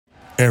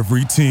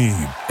Every team,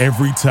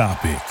 every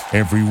topic,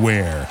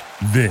 everywhere.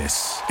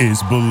 This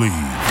is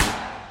Believe.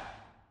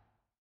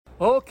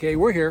 Okay,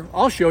 we're here.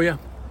 I'll show you.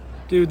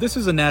 Dude, this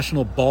is a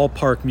national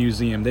ballpark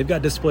museum. They've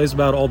got displays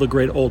about all the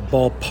great old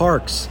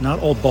ballparks, not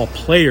old ball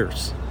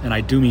players. And I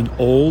do mean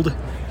old.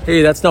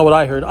 Hey, that's not what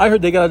I heard. I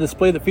heard they got a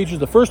display that features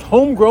the first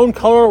homegrown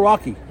Colorado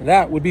Rocky. And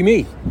that would be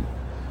me.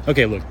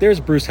 Okay, look, there's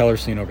Bruce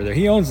Hellerstein over there.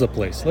 He owns the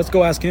place. Let's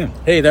go ask him.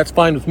 Hey, that's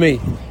fine with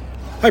me.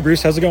 Hi,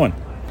 Bruce. How's it going?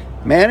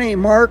 Manny,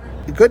 Mark,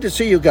 good to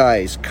see you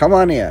guys. Come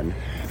on in.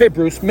 Hey,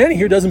 Bruce, Manny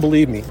here doesn't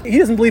believe me. He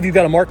doesn't believe you've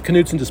got a Mark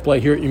Knudsen display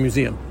here at your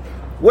museum.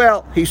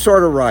 Well, he's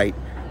sort of right.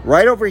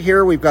 Right over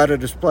here, we've got a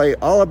display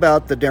all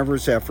about the Denver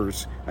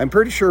Zephyrs. I'm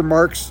pretty sure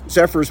Mark's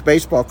Zephyrs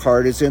baseball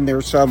card is in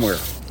there somewhere.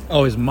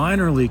 Oh, his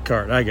minor league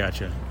card. I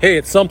gotcha. Hey,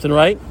 it's something,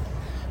 right?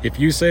 If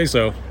you say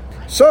so.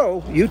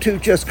 So, you two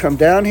just come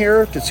down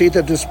here to see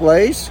the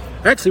displays?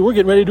 Actually, we're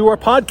getting ready to do our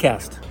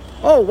podcast.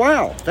 Oh,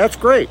 wow, that's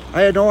great.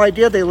 I had no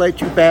idea they let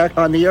you back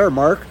on the air,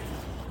 Mark.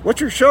 What's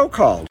your show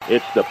called?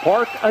 It's the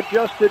Park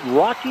Adjusted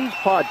Rockies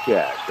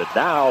podcast. And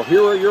now,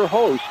 here are your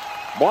hosts,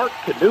 Mark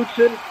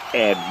Knudsen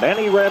and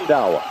Manny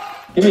Randhawa.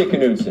 Give me a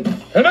Knudsen.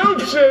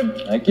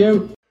 Knudsen! Thank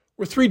you.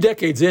 We're 3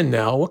 decades in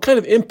now. What kind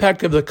of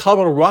impact have the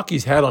Colorado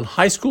Rockies had on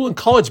high school and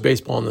college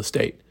baseball in the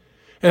state?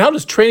 And how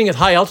does training at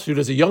high altitude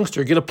as a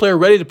youngster get a player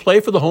ready to play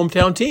for the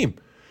hometown team?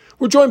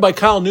 We're joined by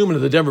Kyle Newman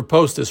of the Denver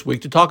Post this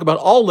week to talk about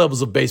all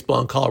levels of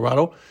baseball in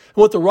Colorado and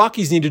what the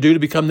Rockies need to do to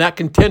become that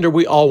contender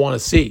we all want to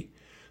see.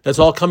 That's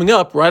all coming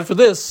up right after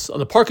this on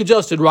the Park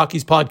Adjusted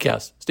Rockies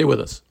podcast. Stay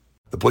with us.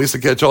 The place to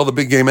catch all the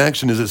big game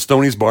action is at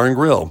Stoney's Bar and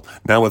Grill,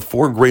 now with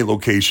 4 great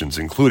locations,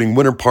 including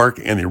Winter Park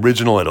and the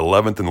original at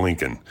 11th and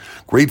Lincoln.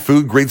 Great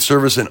food, great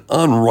service, and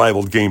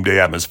unrivaled game day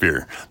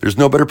atmosphere. There's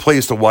no better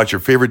place to watch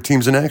your favorite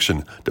teams in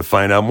action. To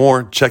find out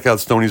more, check out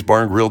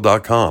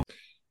stonysbarandgrill.com.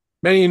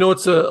 Manny, you know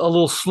it's a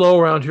little slow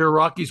around here,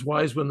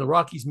 Rockies-wise, when the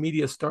Rockies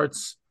media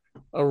starts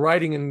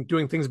writing and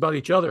doing things about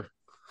each other.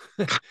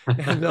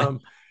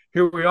 And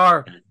here we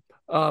are.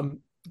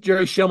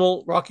 Jerry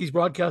Schemmel, Rockies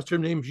broadcaster,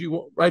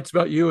 writes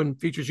about you and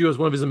features you as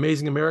one of his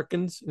amazing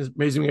Americans,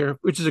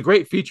 which is a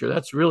great feature.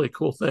 That's a really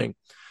cool thing.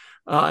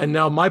 And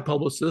now my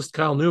publicist,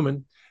 Kyle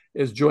Newman,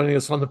 is joining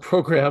us on the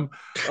program.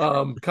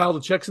 Kyle,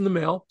 the check's in the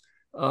mail.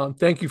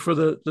 Thank you for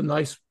the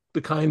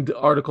kind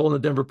article in the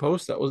Denver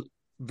Post. That was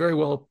very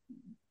well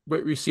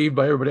received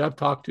by everybody I've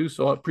talked to,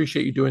 so I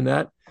appreciate you doing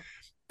that.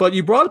 But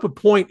you brought up a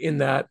point in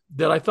that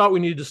I thought we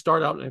needed to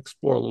start out and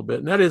explore a little bit,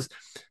 and that is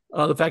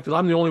the fact that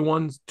I'm the only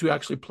one to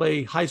actually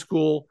play high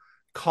school,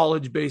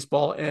 college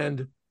baseball,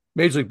 and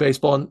Major League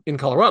Baseball in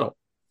Colorado.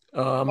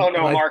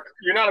 Mark,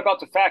 you're not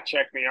about to fact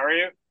check me, are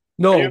you?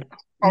 No,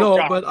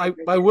 but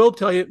I will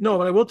tell you. No,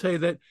 but I will tell you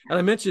that, and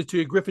I mentioned it to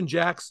you. Griffin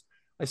Jacks,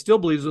 I still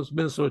believe those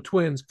Minnesota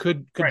Twins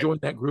could join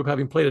that group,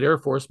 having played at Air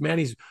Force.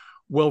 Manny's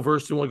well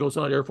versed in what goes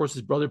on at Air Force.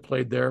 His brother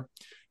played there.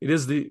 It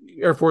is the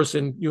Air Force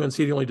and UNC,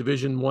 the only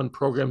Division I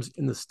programs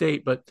in the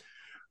state, but.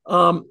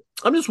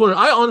 I'm just wondering,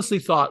 I honestly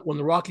thought when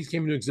the Rockies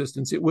came into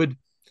existence, it would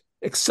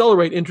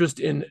accelerate interest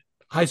in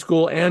high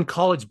school and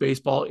college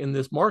baseball in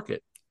this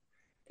market.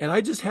 And I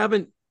just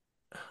haven't,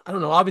 I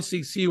don't know,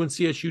 obviously CU and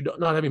CSU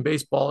not having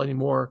baseball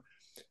anymore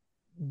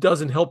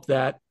doesn't help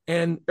that.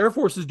 And Air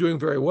Force is doing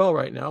very well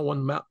right now,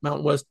 won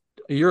Mountain West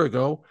a year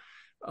ago.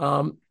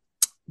 And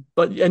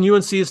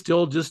UNC is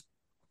still just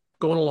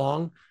going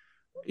along,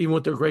 even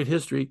with their great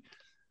history.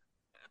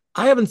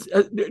 I haven't.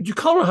 Do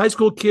Colorado high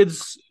school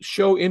kids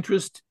show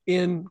interest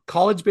in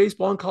college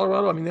baseball in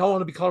Colorado? I mean, they all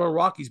want to be Colorado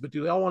Rockies, but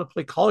do they all want to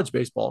play college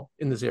baseball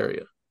in this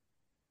area?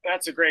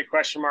 That's a great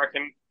question, Mark.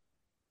 And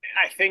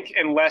I think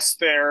unless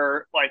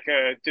they're like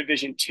a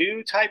Division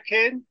II type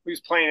kid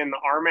who's playing in the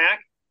RMAC,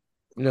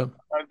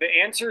 the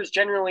answer is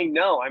generally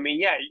no. I mean,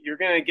 yeah, you're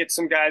going to get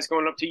some guys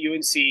going up to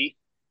UNC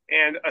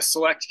and a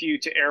select few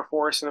to Air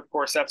Force, and of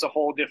course, that's a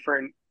whole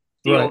different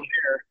deal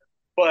there.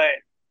 But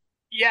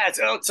yeah, it's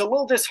a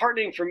little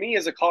disheartening for me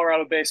as a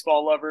Colorado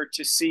baseball lover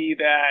to see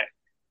that,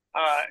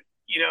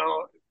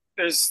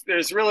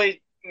 there's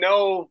really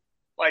no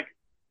like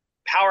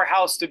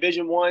powerhouse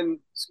Division I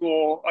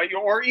school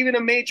or even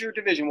a major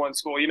Division I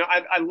school.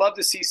 I love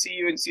to see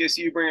CU and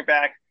CSU bring it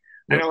back.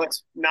 I know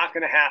that's not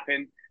going to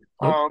happen,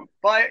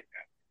 but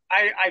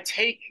I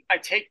take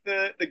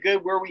the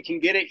good where we can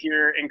get it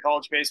here in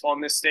college baseball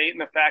in this state,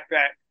 and the fact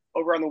that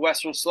over on the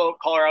Western Slope,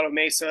 Colorado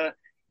Mesa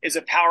is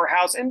a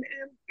powerhouse and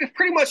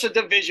pretty much a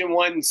Division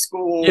I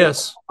school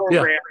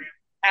program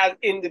as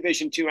in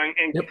Division II.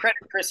 And credit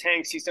Chris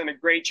Hanks, he's done a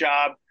great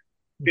job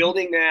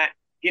building that,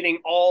 getting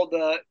all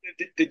the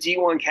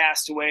D1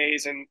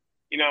 castaways and,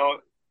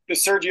 the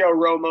Sergio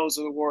Romos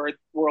of the world,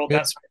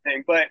 that sort of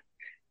thing. But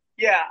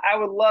yeah, I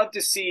would love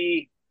to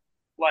see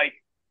like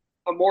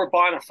a more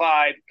bona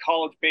fide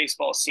college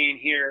baseball scene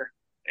here.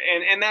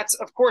 And that's,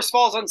 of course,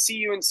 falls on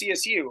CU and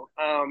CSU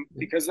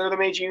because they're the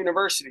major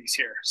universities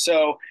here.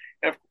 So,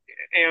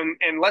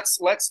 and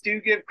let's do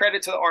give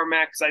credit to the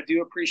RMAC because I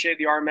do appreciate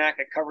the RMAC.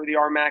 I cover the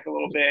RMAC a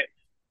little bit,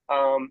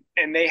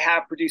 and they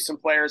have produced some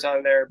players out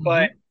of there.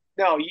 But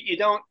no, you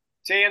don't.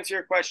 To answer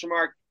your question,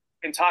 Mark,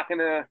 and talking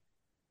to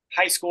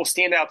high school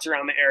standouts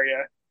around the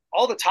area,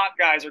 all the top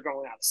guys are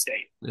going out of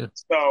state. Yeah.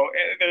 So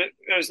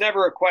there's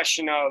never a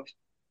question of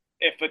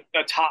if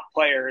a top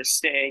player is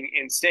staying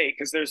in state,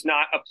 because there's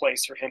not a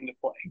place for him to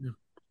play.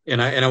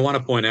 And I want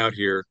to point out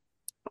here,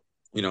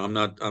 I'm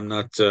not all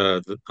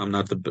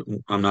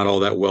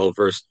that well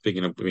versed.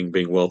 Speaking of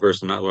being well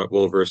versed, I'm not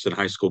well versed in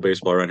high school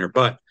baseball around here.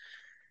 But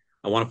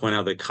I want to point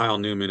out that Kyle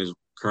Newman is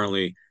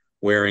currently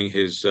wearing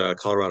his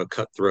Colorado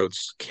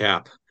Cutthroats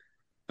cap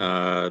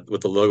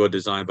with the logo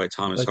designed by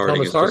Thomas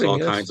Harding. It's just all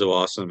kinds of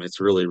awesome. It's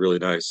really, really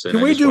nice.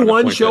 Can we do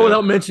one show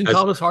without mentioning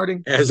Thomas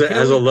Harding? As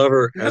a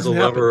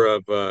lover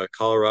of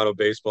Colorado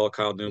baseball,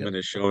 Kyle Newman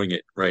is showing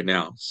it right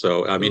now.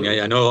 So I mean,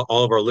 I know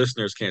all of our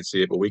listeners can't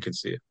see it, but we can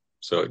see it.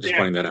 So just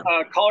pointing that out.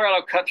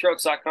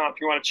 ColoradoCutthroats.com if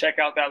you want to check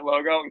out that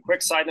logo. And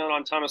quick side note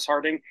on Thomas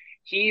Harding,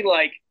 he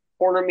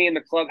cornered me in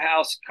the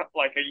clubhouse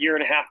like a year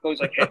and a half ago. He's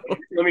like, hey,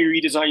 let me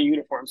redesign your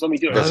uniforms. Let me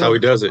do it. That's how he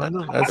does it. I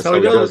know. That's how he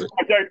does it.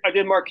 I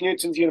did Mark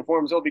Knutson's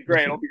uniforms. It'll be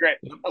great. I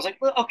was like,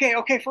 well,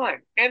 okay,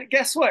 fine. And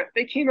guess what?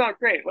 They came out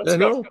great. Let's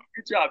go.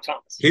 Good job,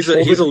 Thomas. He's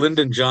a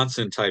Lyndon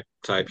Johnson type.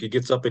 He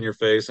gets up in your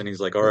face and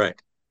he's like, all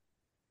right,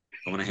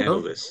 I want to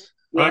handle this.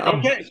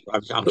 I'm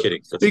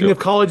kidding. Speaking of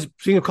college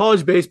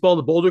baseball,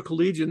 the Boulder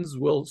Collegians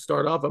will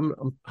start off.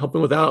 I'm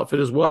helping with that outfit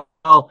as well.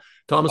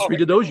 Thomas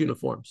redid those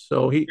uniforms,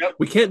 so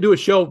we can't do a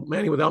show,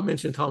 Manny, without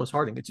mentioning Thomas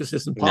Harding. It just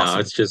isn't possible. No,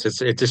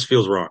 it just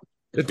feels wrong.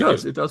 It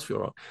does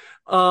feel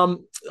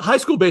wrong. High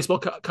school baseball,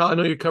 Kyle, I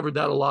know you covered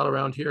that a lot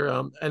around here,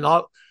 and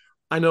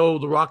I know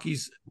the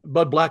Rockies,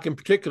 Bud Black in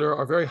particular,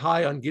 are very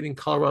high on getting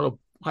Colorado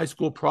high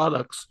school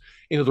products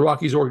into the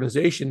Rockies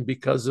organization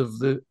because of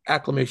the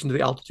acclimation to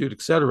the altitude,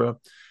 et cetera.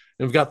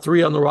 And we've got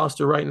 3 on the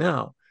roster right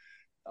now.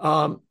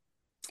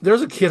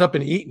 There's a kid up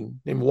in Eaton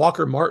named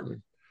Walker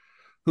Martin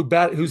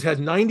who's had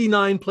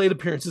 99 plate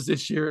appearances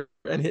this year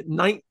and hit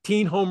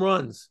 19 home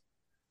runs.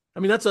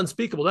 I mean, that's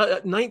unspeakable.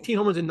 That 19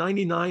 home runs and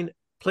 99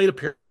 plate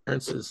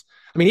appearances.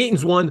 I mean,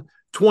 Eaton's won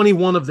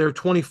 21 of their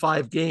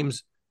 25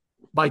 games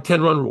by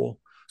 10-run rule.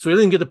 So he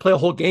didn't get to play a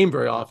whole game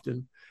very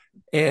often.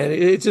 And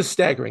it's just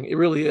staggering. It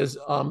really is.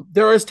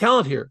 There is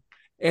talent here.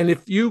 And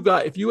if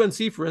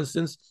UNC, for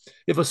instance,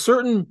 if a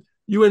certain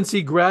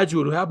UNC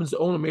graduate who happens to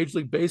own a Major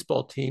League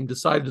Baseball team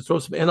decided to throw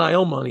some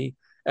NIL money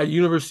at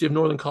University of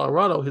Northern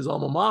Colorado, his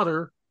alma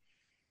mater,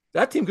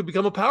 that team could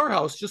become a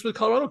powerhouse just with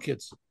Colorado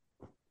kids.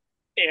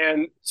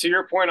 And to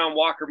your point on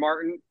Walker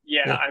Martin,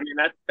 I mean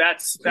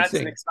that's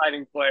an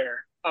exciting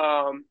player.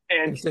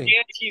 And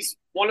he's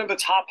one of the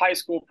top high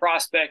school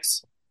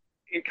prospects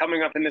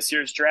coming up in this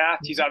year's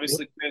draft. He's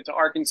obviously committed to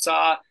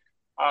Arkansas.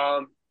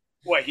 I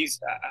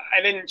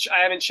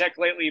haven't checked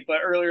lately, but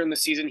earlier in the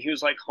season he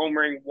was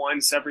homering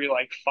once every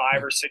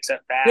 5 or 6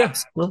 at bats. Yeah,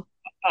 well,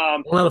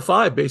 1 out of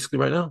 5 basically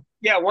right now.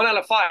 Yeah, 1 out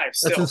of 5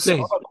 still. That's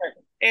insane. So,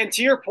 and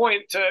to your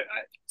point,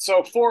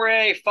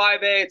 4A,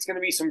 5A, it's going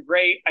to be some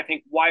great, I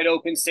think, wide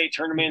open state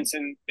tournaments,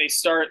 and they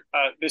start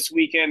this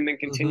weekend and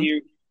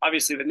continue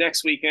obviously the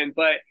next weekend.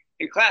 But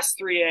in Class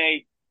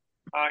 3A,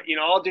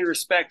 all due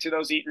respect to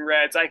those Eaton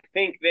Reds, I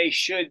think they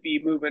should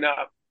be moving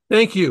up.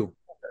 Thank you.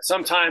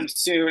 Sometime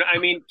soon. I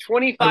mean,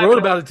 25. I wrote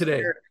about it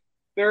today.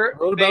 I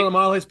wrote about it on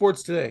Mile High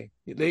Sports today.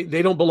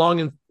 They don't belong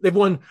in. They've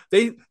won.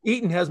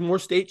 Eaton has more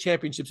state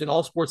championships in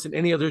all sports than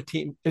any other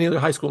team, any other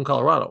high school in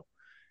Colorado,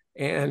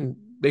 and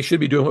they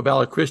should be doing what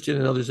Valor Christian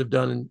and others have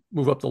done and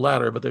move up the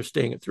ladder. But they're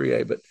staying at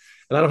 3A. And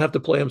I don't have to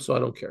play them, so I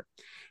don't care.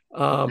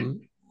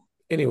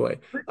 Anyway,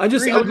 I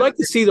would like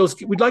to see those.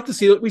 We'd like to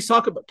see. We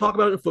talk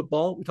about it in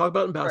football. We talk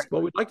about it in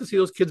basketball. We'd like to see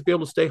those kids be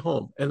able to stay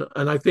home. And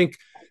I think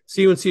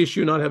CU and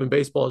CSU not having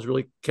baseball has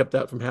really kept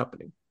that from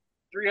happening.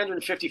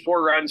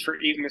 354 runs for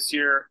Eaton this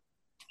year,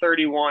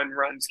 31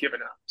 runs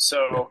given up.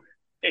 So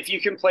if you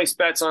can place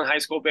bets on high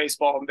school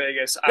baseball in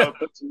Vegas, I would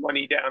put some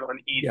money down on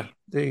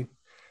Eaton.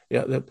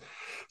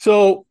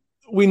 So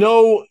we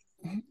know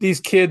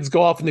these kids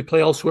go off and they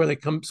play elsewhere.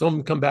 Some of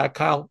them come back.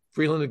 Kyle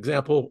Freeland,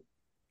 example,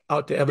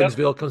 out to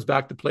Evansville, comes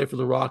back to play for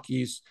the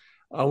Rockies.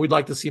 We'd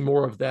like to see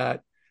more of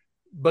that.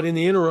 But in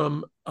the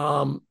interim,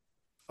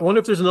 I wonder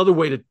if there's another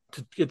way to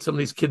get some of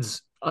these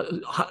kids,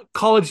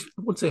 college, I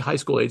wouldn't say high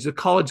school age, the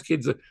college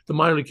kids, the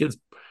minor league kids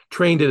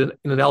trained in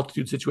an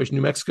altitude situation.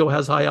 New Mexico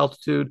has high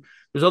altitude.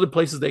 There's other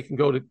places they can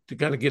go to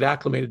kind of get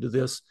acclimated to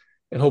this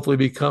and hopefully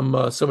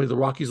become somebody the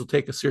Rockies will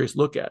take a serious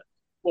look at.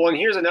 Well, and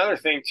here's another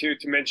thing, too,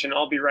 to mention.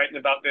 I'll be writing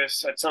about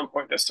this at some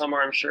point this summer,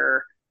 I'm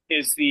sure,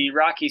 is the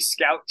Rockies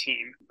scout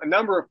team. A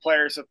number of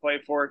players have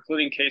played for,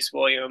 including Case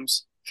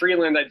Williams.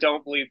 Freeland, I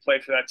don't believe,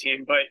 played for that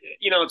team. But,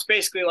 it's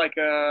basically like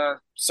a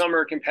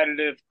summer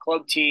competitive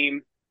club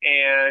team,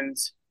 and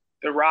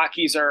the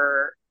Rockies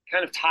are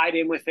kind of tied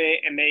in with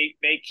it, and they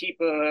keep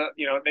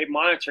they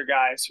monitor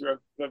guys who have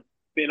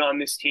been on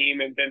this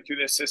team and been through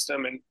this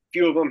system, and a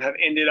few of them have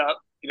ended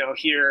up,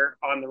 here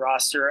on the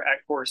roster at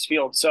Coors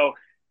Field. So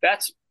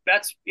that's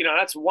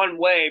one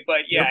way,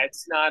 but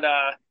it's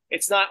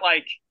not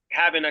like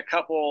having a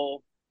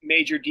couple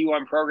major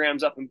D1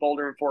 programs up in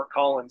Boulder and Fort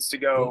Collins to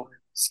go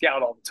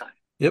scout all the time.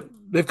 Yep,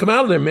 they've come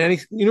out of there, Manny.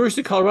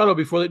 University of Colorado,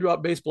 before they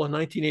dropped baseball in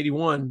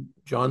 1981,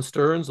 John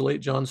Stearns, the late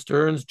John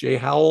Stearns, Jay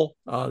Howell,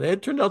 they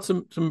had turned out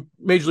some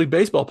Major League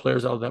Baseball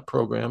players out of that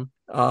program.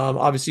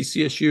 Obviously,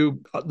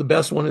 CSU, the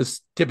best one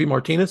is Tippy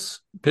Martinez,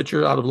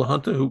 pitcher out of La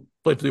Junta, who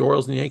played for the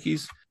Orioles and the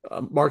Yankees.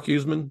 Mark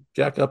Huseman,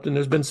 Jack Upton.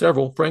 There's been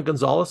several. Frank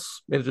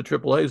Gonzalez made it to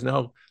AAA. Is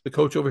now the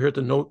coach over here at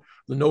the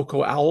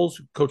NOCO Owls,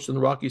 who coached in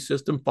the Rockies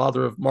system,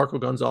 father of Marco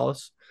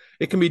Gonzalez.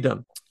 It can be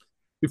done.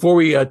 Before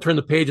we turn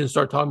the page and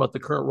start talking about the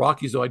current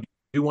Rockies, though, I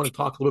do want to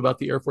talk a little about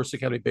the Air Force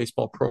Academy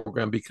baseball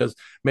program because,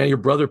 man, your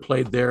brother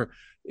played there.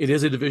 It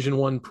is a Division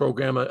I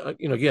program.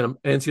 Again, an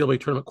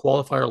NCAA tournament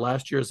qualifier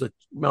last year as a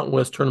Mountain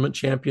West tournament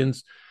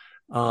champions.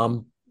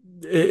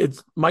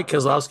 It's Mike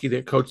Kozlowski,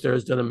 the coach there,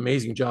 has done an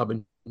amazing job,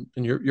 and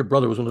your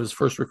brother was one of his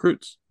first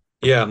recruits.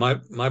 Yeah,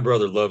 my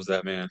brother loves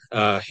that man.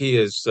 He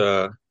is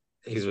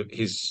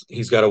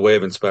he's got a way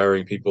of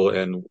inspiring people,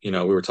 and we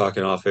were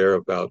talking off air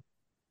about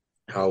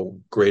how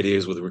great he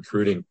is with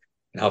recruiting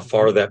and how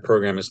far that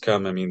program has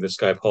come. I mean, this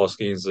guy, Paul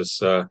Skeens, this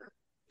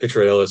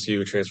pitcher at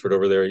LSU, transferred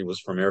over there. He was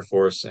from Air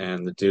Force,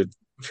 and the dude,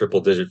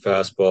 triple-digit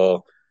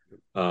fastball.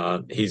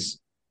 He's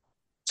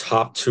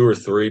top 2 or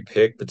 3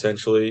 pick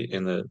potentially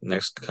in the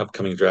next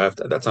upcoming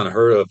draft. That's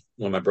unheard of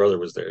when my brother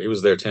was there. He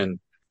was there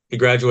he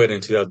graduated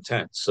in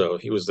 2010. So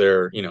he was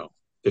there,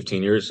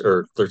 15 years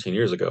or 13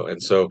 years ago.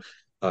 And so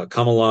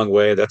come a long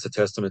way. That's a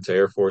testament to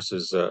Air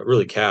Force's,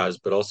 really CAS,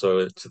 but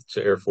also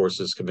to Air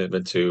Force's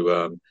commitment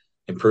to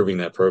improving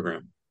that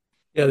program.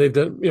 Yeah, they've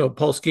done,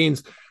 Paul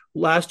Skeens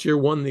last year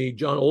won the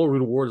John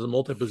Olerud Award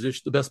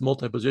as the best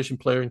multi-position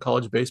player in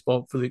college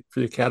baseball for the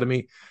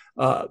academy.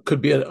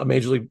 Could be a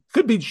major league,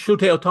 could be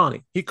Shohei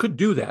Ohtani. He could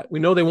do that. We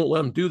know they won't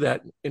let him do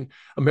that. And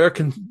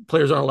American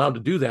players aren't allowed to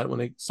do that when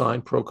they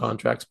sign pro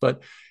contracts,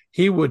 but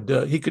he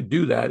could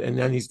do that. And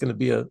then he's going to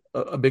be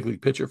a big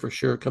league pitcher for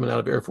sure coming out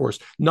of Air Force.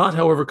 Not,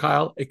 however,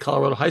 Kyle, a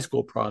Colorado high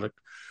school product.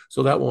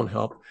 So that won't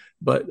help.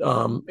 But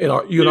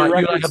you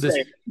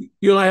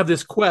and I have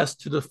this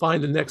quest to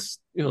find the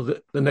next,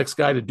 the next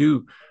guy to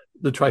do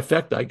the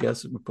trifecta, I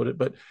guess we put it.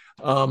 But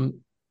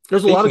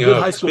there's a lot of good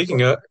high school.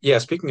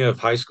 Speaking of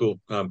high school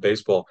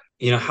baseball,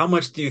 how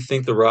much do you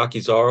think the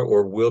Rockies are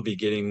or will be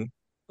getting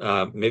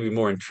maybe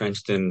more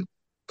entrenched in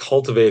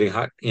cultivating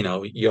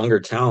younger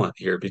talent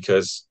here?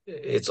 Because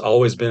it's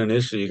always been an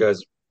issue. You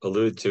guys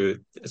alluded to it,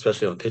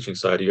 especially on the pitching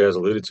side. You guys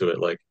alluded to it.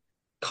 Like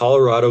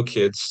Colorado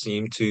kids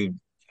seem to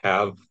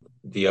have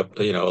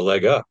a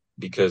leg up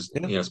because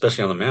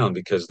especially on the mound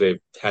because they've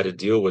had to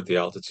deal with the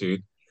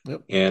altitude.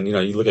 Yep. And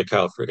you look at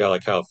a guy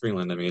like Kyle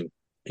Freeland. I mean,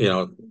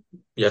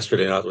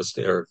 yesterday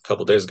or a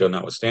couple of days ago,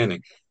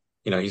 notwithstanding,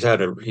 he's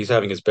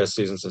having his best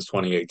season since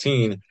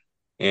 2018,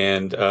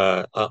 and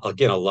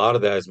again, a lot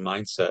of that is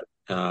mindset.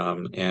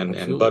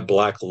 And Bud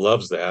Black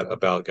loves that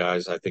about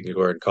guys, I think, who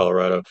are in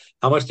Colorado.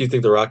 How much do you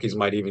think the Rockies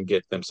might even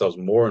get themselves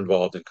more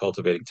involved in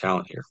cultivating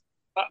talent here?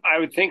 I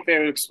would think they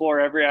would explore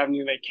every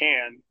avenue they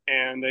can.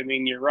 And I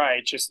mean, you're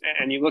right.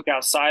 And you look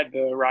outside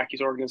the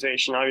Rockies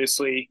organization,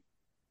 obviously,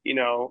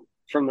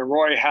 from the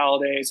Roy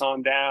Halladay's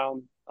on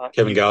down.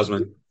 Kevin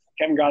Gausman,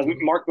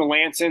 Mark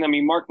Melanson. I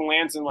mean, Mark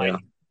Melanson,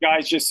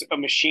 guy's just a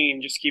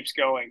machine, just keeps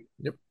going.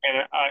 Yep.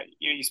 And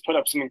he's put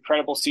up some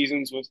incredible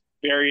seasons with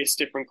various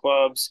different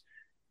clubs.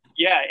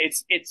 Yeah,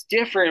 it's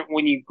different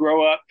when you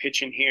grow up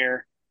pitching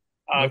here,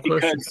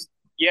 because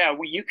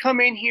you come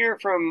in here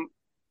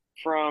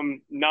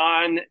from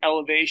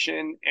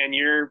non-elevation and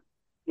you're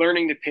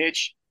learning to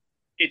pitch,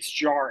 it's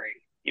jarring.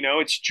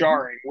 It's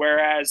jarring.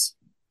 Whereas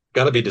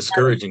got to be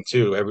discouraging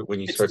too when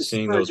you start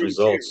seeing those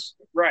results.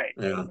 Too. Right.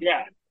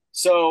 Yeah.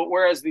 So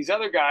whereas these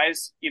other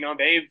guys,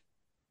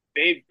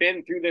 they've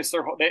been through this.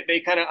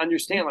 They kind of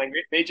understand. Like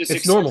they just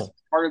it's normal.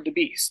 Part of the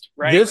beast,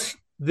 right?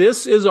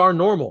 This is our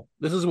normal.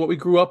 This is what we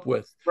grew up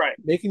with. Right.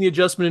 Making the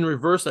adjustment in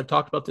reverse. I've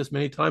talked about this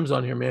many times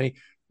on here, Manny.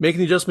 Making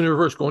the adjustment in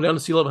reverse, going down to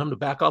sea level, having to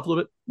back off a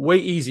little bit, way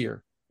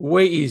easier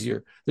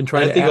than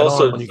trying to add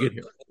on when you get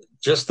here.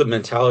 Just the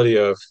mentality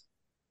of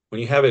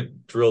when you have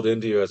it drilled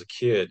into you as a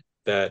kid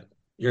that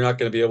you're not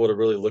going to be able to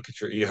really look at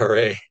your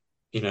ERA,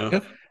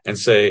 and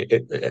say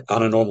it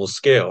on a normal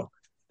scale.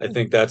 I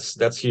think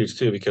that's huge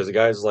too, because the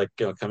guys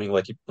coming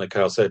like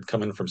Kyle said,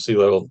 coming from sea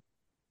level,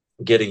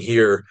 getting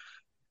here,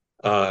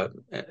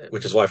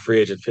 which is why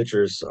free agent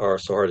pitchers are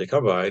so hard to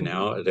come by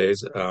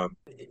nowadays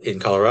in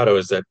Colorado,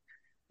 is that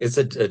it's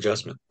an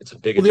adjustment. It's a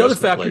big adjustment. The other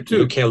factor too,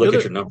 you can't look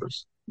at your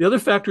numbers. The other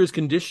factor is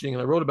conditioning,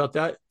 and I wrote about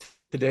that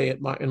today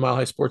in Mile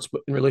High Sports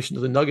in relation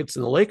to the Nuggets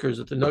and the Lakers.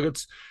 That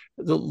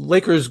the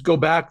Lakers go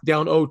back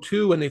down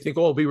 0-2 and they think,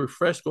 I'll be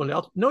refreshed going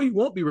out. No, you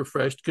won't be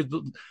refreshed, because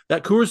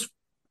that Coors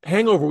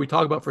hangover we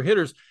talk about for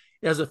hitters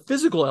has a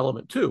physical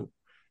element too.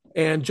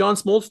 And John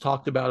Smoltz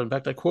talked about it. In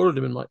fact, I quoted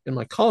him in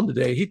my column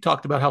today. He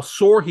talked about how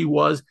sore he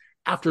was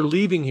after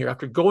leaving here,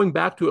 after going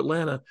back to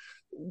Atlanta,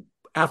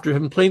 after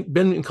having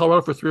been in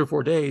Colorado for 3 or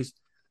 4 days,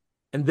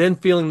 and then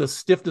feeling the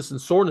stiffness and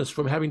soreness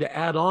from having to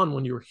add on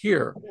when you were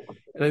here.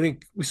 And I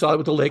think we saw it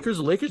with the Lakers.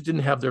 The Lakers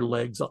didn't have their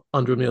legs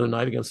under them the other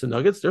night against the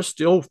Nuggets. They're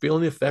still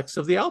feeling the effects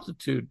of the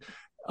altitude.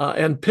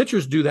 and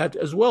pitchers do that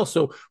as well.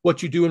 So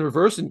what you do in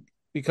reverse, and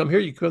you come here,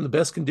 you become the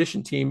best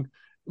conditioned team.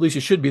 At least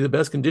you should be the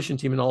best conditioned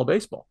team in all of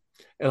baseball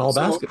and all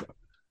basketball.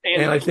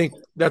 And I think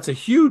that's a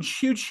huge,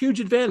 huge, huge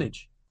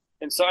advantage.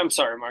 And so I'm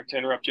sorry, Mark, to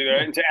interrupt you there.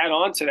 And to add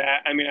on to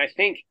that, I mean, I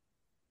think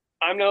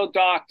I'm no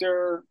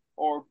doctor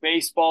or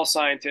baseball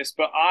scientist,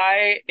 but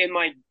I, in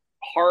my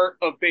heart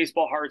of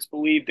baseball hearts,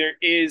 believe there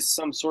is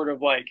some sort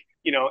of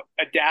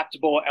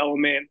adaptable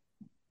element,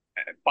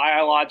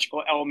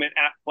 biological element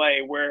at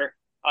play where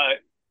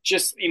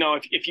just,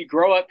 if you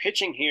grow up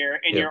pitching here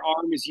and your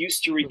arm is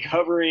used to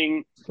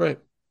recovering right,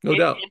 no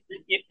doubt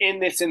in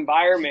this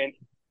environment,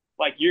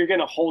 like you're going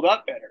to hold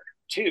up better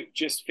too.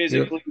 Just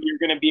physically, you're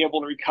going to be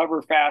able to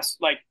recover fast.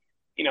 Like,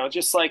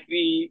 just like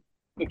the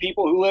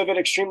people who live at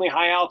extremely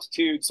high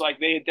altitudes, like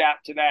they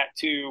adapt to that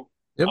too.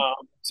 Yep.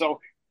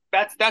 So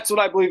that's what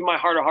I believe in my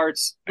heart of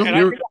hearts. And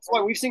I think that's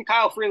why we've seen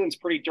Kyle Freeland's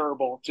pretty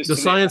durable. Just the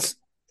science.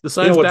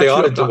 What they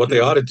ought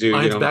to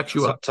do. Backs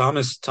you up.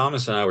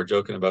 Thomas and I were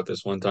joking about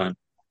this one time.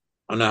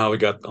 I don't know how we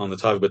got on the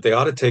topic, but they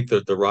ought to take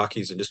the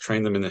Rockies and just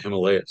train them in the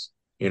Himalayas.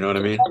 You know what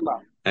I mean?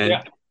 And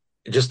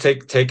just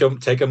take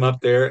them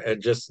up there,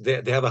 and just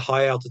they have a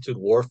high altitude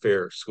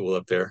warfare school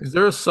up there. Is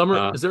there a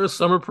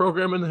summer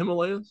program in the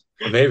Himalayas?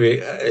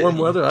 Maybe warm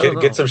weather. I don't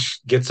know. Get some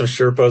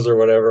Sherpas or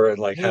whatever,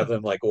 and have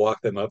them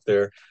walk them up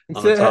there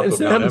on the top of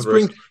Mount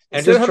Everest,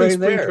 and just train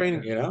there.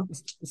 Training,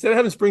 instead of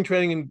having spring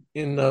training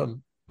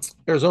in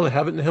Arizona,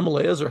 have it in the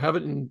Himalayas, or have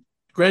it in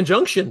Grand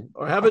Junction,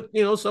 or have it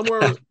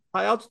somewhere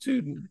high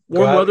altitude,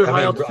 warm weather,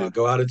 high altitude.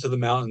 Go out into the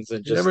mountains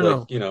and just never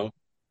know.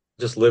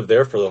 Just live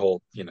there for the whole,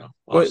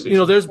 But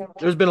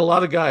there's been a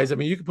lot of guys. I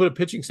mean, you could put a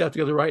pitching staff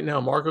together right now.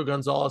 Marco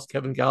Gonzalez,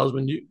 Kevin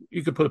Gausman.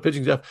 You could put a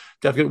pitching staff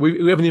together.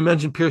 We haven't even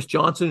mentioned Pierce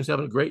Johnson, who's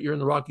having a great year in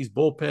the Rockies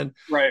bullpen.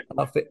 Right.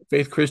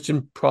 Faith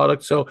Christian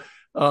product. So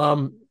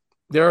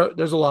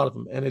there's a lot of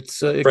them, and it's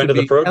friend of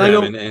the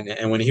program.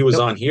 And when he was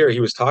on here,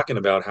 he was talking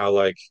about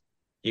how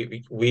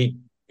he really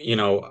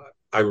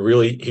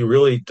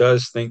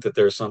does think that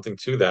there's something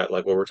to that,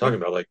 like what we're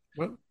talking about,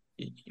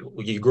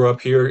 you grow up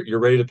here, you're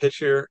ready to pitch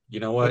here, you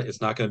know what,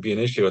 it's not going to be an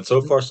issue. And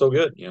so far so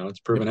good, it's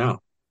proven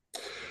out.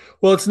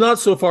 Well, it's not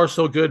so far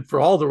so good for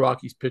all the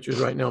Rockies pitchers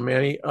right now,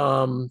 Manny.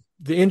 The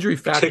injury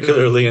factor,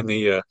 particularly in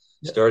the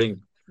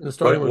starting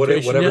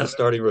rotation, whatever the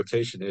starting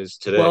rotation is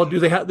today. Well,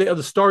 they have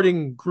the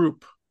starting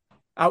group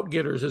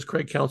outgetters, as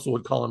Craig Counsell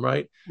would call them,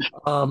 right?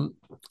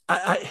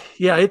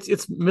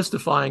 It's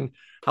mystifying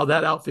how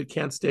that outfit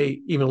can't stay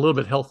even a little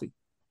bit healthy.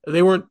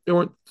 They weren't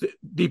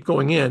deep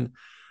going in,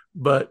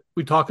 but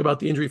we talk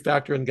about the injury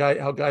factor and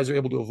how guys are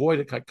able to avoid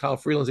it. Kyle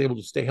Freeland's able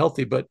to stay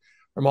healthy, but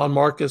Ramon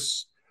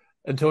Marcus,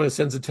 Antonio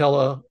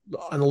Senzatella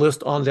on the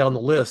list, on down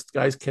the list,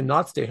 guys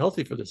cannot stay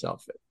healthy for this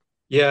outfit.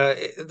 Yeah,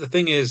 the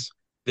thing is,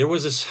 there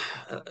was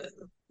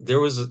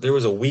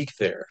a week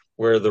there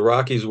where the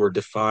Rockies were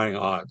defying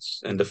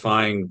odds and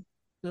defying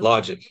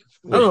logic.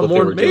 I don't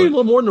know, maybe a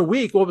little more than a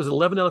week. What was it,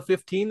 11 out of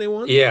 15 they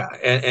won? Yeah,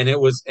 and it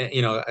was,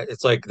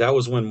 it's like that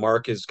was when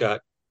Marcus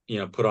got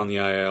put on the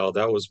IL.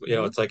 That was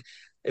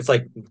it's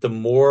like the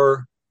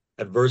more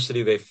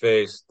adversity they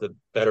faced, the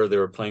better they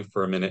were playing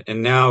for a minute.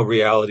 And now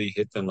reality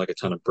hit them like a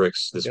ton of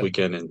bricks this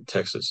weekend in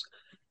Texas.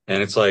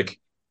 And it's like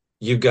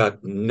you've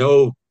got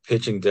no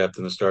pitching depth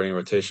in the starting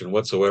rotation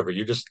whatsoever.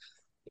 You just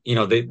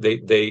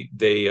they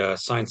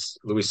signed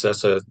Luis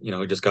Cessa,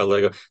 who just got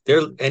let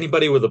go.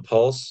 Anybody with a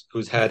pulse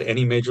who's had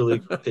any major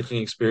league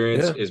pitching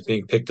experience is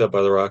being picked up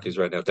by the Rockies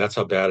right now. That's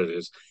how bad it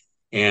is.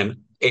 And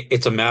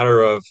it's a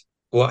matter of,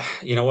 well,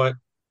 you know what?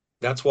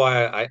 That's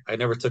why I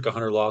never took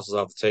 100 losses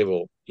off the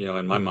table,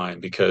 in my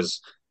mind,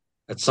 because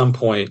at some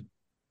point,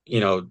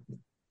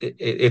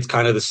 it's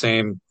kind of the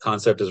same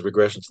concept as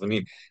regression to the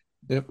mean.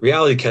 Yep.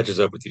 Reality catches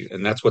up with you,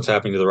 and that's what's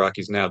happening to the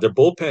Rockies now. Their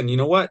bullpen, you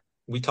know what?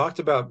 We talked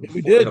about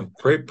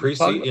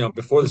pre-season,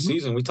 before the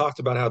season, we talked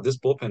about how this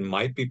bullpen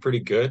might be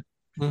pretty good.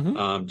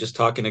 Just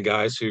talking to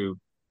guys who,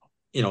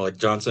 like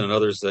Johnson and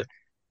others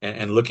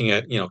and looking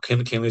at,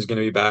 Kinley's going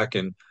to be back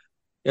and,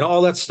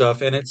 all that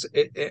stuff. And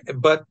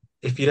but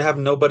if you have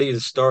nobody to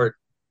start,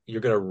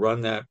 you're going to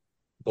run that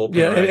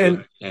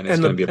bullpen and it's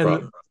going to be a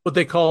problem. What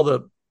they call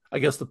the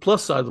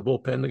plus side of the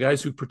bullpen, the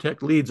guys who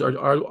protect leads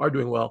are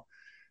doing well.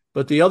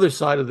 But the other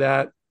side of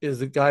that is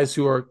the guys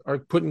who are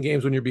putting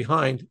games when you're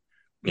behind.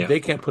 Yeah.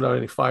 They can't put out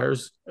any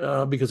fires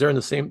because they're in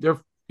the same.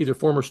 They're either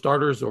former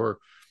starters or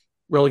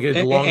relegated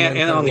to long.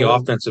 And on the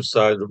offensive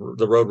side,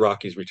 the Road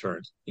Rockies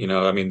returned.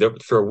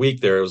 For a week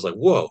there, it was like,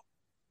 whoa,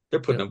 they're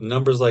putting up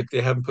numbers like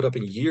they haven't put up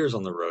in years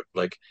on the road.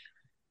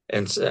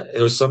 And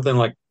it was something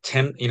like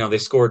 10. They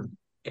scored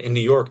in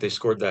New York. They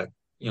scored that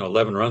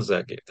 11 runs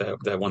that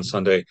one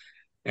Sunday,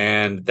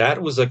 and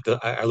that was like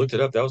I looked it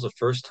up. That was the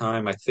first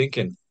time I think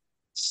in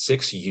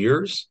 6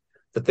 years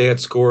that they had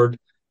scored.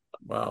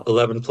 Wow.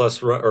 11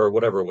 plus or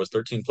whatever it was,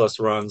 13 plus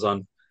runs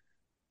on,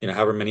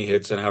 however many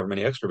hits and however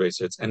many extra base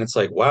hits. And it's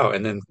like, wow.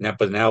 And then,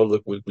 but now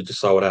look, we just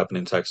saw what happened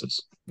in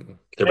Texas.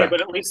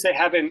 But at least they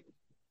haven't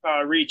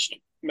reached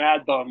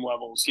Mad Bum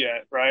levels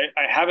yet, right?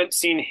 I haven't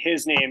seen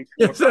his name.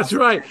 Yes, that's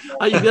right.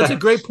 That's a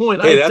great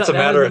point. Hey, that's a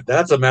matter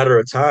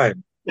of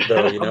time.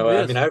 So,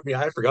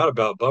 I forgot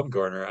about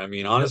Bumgarner. I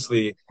mean,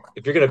 honestly,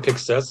 if you're going to pick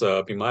Sessa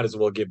up, you might as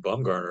well give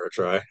Bumgarner a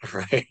try,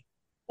 right?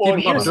 Well,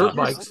 Keep him off dirt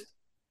bikes.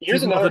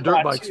 Here's Keep him off another the dirt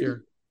thought bikes too,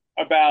 here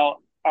about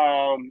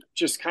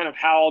just kind of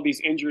how all these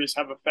injuries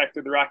have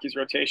affected the Rockies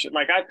rotation.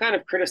 Like, I've kind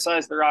of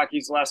criticized the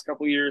Rockies the last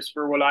couple of years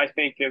for what I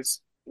think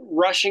is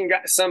rushing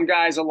some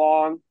guys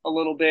along a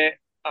little bit.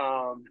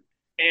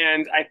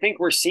 And I think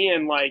we're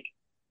seeing, like,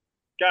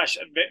 gosh,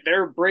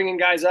 they're bringing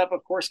guys up,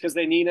 of course, because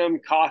they need them.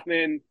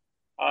 Kaufman,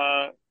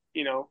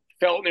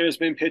 Feltner has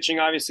been pitching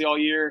obviously all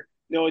year.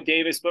 Noah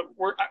Davis, but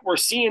we're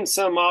seeing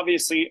some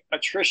obviously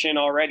attrition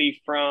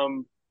already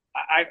from.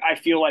 I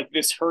feel like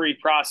this hurried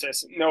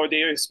process. Noah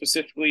Davis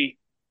specifically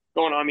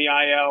going on the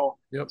IL.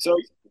 Yep. So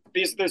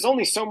there's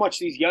only so much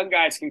these young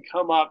guys can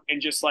come up and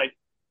just like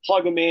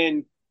plug them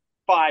in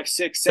 5,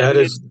 6,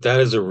 7. That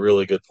is a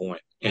really good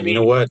point. And you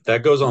know what?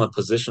 That goes on the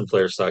position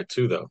player side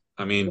too, though.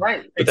 I mean,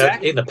 right, but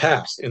exactly.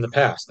 That's in the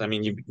past. I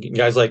mean, you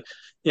guys like,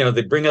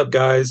 they bring up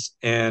guys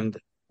and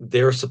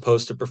they're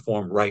supposed to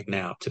perform right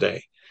now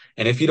today.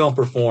 And if you don't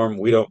perform,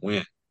 we don't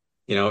win.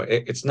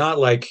 It's not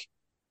like,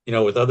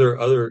 with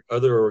other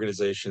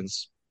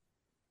organizations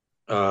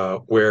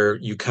where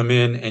you come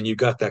in and you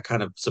got that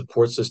kind of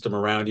support system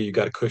around you. You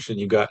got a cushion.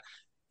 You've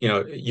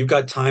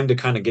got time to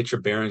kind of get your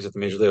bearings at the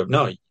major league.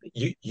 No,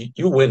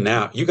 you win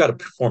now. You got to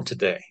perform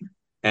today.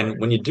 And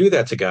when you do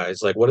that to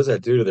guys, like, what does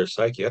that do to their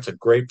psyche? That's a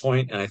great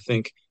point. And I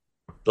think,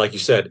 like you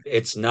said,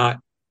 it's not,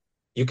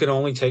 you can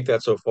only take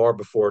that so far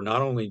before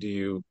not only do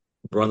you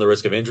run the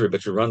risk of injury,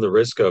 but you run the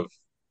risk of,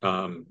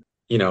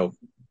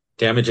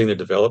 damaging their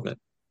development.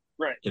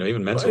 Right.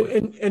 Even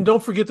mentally. And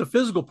don't forget the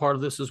physical part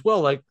of this as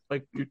well. Like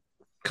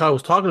Kyle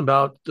was talking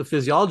about the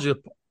physiology.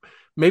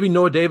 Maybe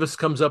Noah Davis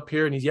comes up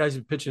here and he's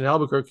pitching in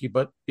Albuquerque,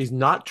 but he's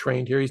not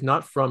trained here. He's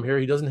not from here.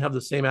 He doesn't have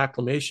the same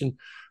acclimation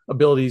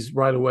abilities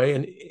right away.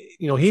 And,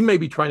 he may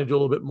be trying to do a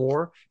little bit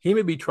more. He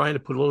may be trying to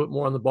put a little bit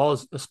more on the ball.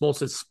 As Smoltz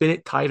said, spin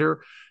it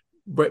tighter,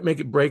 make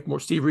it break more.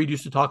 Steve Reed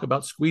used to talk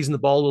about squeezing the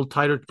ball a little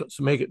tighter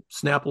to make it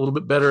snap a little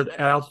bit better at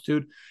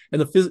altitude.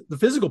 And the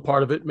physical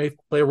part of it may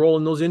play a role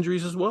in those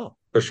injuries as well.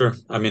 For sure.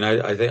 I mean,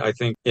 I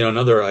think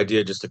another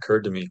idea just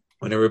occurred to me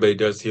when everybody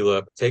does heal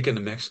up, taking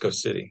to Mexico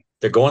City.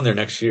 They're going there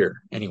next year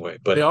anyway,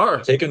 but they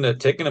are taking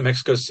to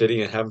Mexico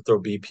City and have them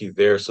throw BP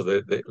there so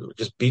that they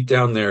just beat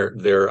down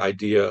their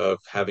idea of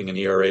having an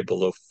ERA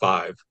below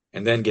 5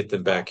 and then get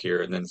them back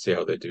here and then see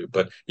how they do.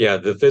 But yeah,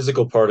 the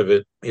physical part of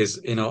it is,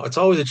 it's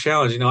always a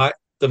challenge.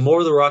 The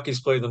more the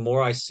Rockies play, the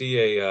more I see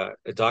a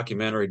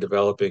documentary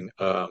developing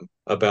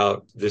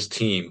about this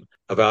team,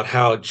 about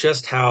how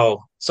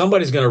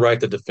somebody's going to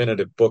write the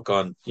definitive book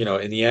on,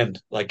 in the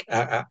end, like,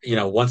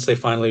 once they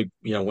finally,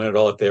 win it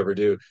all, if they ever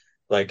do,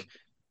 like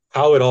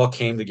how it all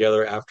came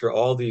together after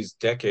all these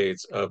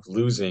decades of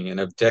losing and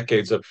of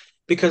decades of,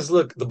 because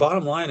look, the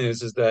bottom line is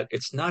that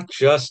it's not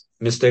just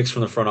mistakes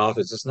from the front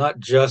office. It's not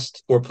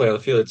just poor play on the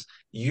field. It's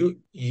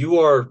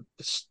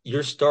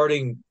you're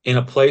starting in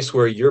a place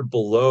where you're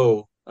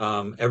below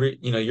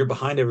you're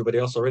behind everybody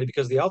else already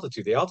because of the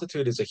altitude. The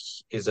altitude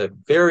is a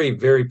very,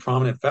 very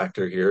prominent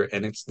factor here,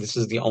 and this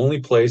is the only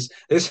place.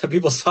 This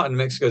people saw it in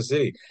Mexico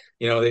City.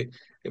 In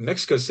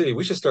Mexico City,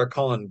 we should start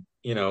calling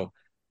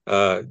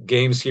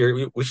games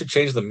here. We should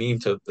change the meme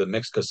to the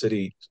Mexico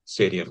City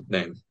Stadium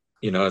name.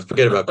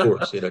 Forget about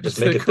Coors. Just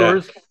make it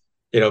Coors.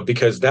 That.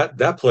 Because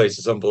that place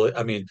is unbelievable.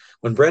 I mean,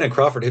 when Brandon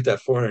Crawford hit that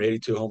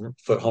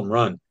 482-foot home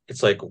run,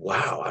 it's like,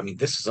 wow. I mean,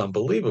 this is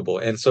unbelievable.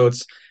 And so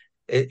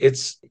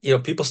it's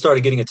people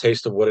started getting a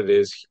taste of what it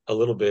is a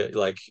little bit,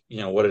 like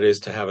what it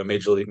is to have a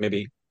major league.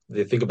 Maybe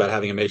they think about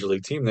having a major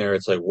league team there.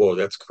 It's like, whoa,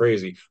 that's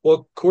crazy.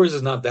 Well, Coors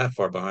is not that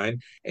far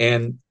behind,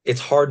 and it's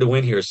hard to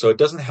win here. So it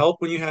doesn't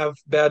help when you have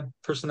bad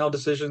personnel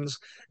decisions.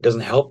 It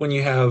doesn't help when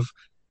you have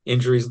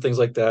injuries and things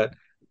like that.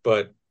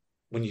 But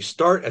when you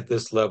start at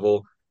this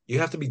level, you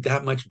have to be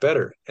that much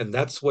better, and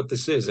that's what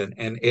this is. And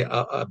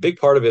a big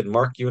part of it,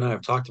 Mark, you and I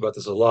have talked about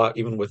this a lot,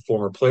 even with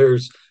former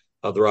players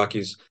of the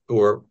Rockies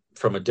who are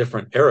from a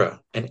different era,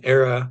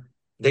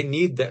 they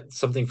need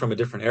something from a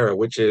different era,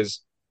 which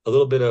is a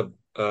little bit of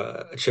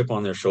a chip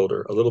on their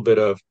shoulder, a little bit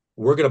of,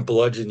 we're going to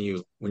bludgeon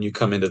you when you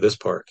come into this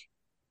park.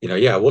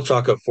 We'll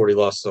chalk up 40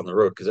 losses on the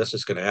road because that's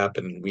just going to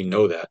happen. We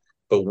know that,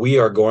 but we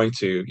are going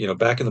to,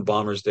 back in the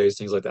Bombers days,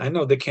 things like that. I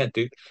know they can't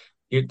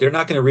they're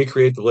not going to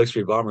recreate the Lake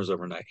Street Bombers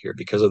overnight here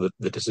because of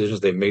the decisions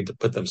they made to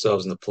put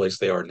themselves in the place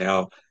they are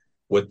now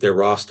with their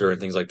roster and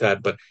things like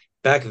that. But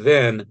back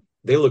then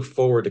they look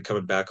forward to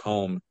coming back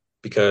home,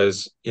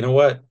 because you know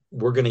what?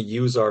 We're going to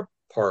use our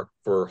park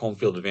for home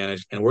field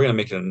advantage, and we're going to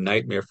make it a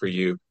nightmare for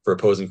you, for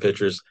opposing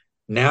pitchers.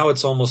 Now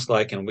it's almost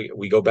like, and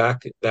we go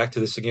back to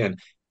this again.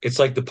 It's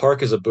like the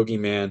park is a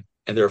boogeyman,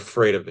 and they're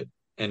afraid of it,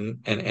 and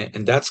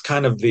that's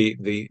kind of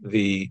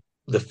the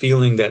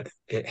feeling that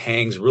it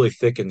hangs really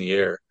thick in the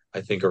air,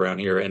 I think, around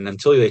here. And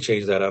until they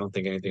change that, I don't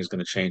think anything's going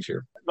to change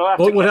here.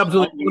 What happens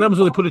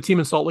when they put a team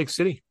in Salt Lake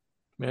City,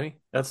 Manny?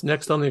 That's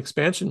next on the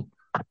expansion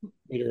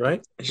meter,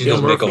 right? You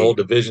just make a whole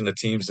division of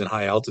teams in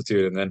high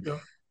altitude and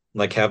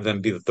then have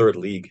them be the third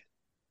league.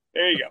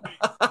 There you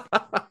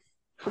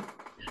go.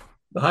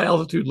 The high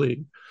altitude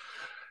league.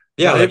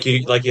 Yeah,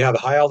 you have a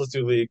high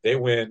altitude league. They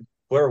win.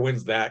 Whoever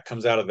wins that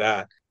comes out of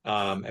that.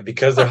 And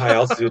because they're high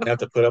altitude and have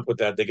to put up with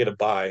that, they get a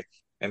bye.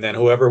 And then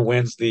whoever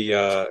wins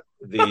the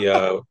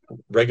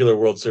regular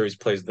World Series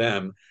plays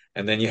them.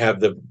 And then you have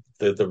the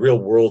real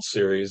World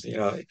Series.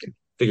 You can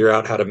figure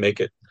out how to make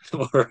it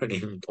more an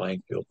even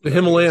playing field. The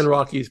Himalayan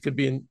Rockies could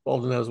be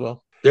involved in that as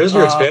well. There's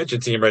your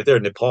expansion team right there,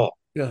 Nepal.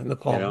 Yeah,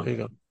 Nepal. There you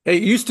go. Hey,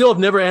 you still have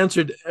never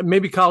answered.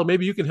 Maybe Kyle,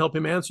 maybe you can help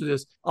him answer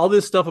this. All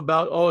this stuff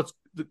about it's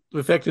the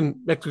effect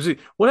in Mexico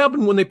City. What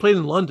happened when they played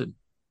in London?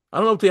 I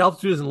don't know what the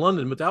altitude is in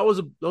London, but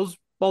those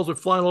balls are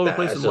flying all over the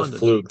place in London.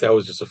 Fluke. That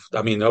was just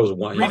that was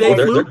one. 3-day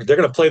fluke? They're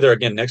going to play there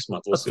again next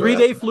month. We'll see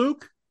 3-day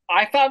fluke?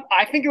 I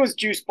think it was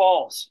juice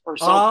balls or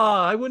something.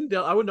 I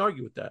wouldn't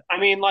argue with that. I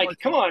mean,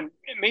 come on,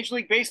 Major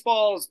League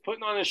Baseball is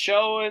putting on a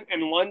show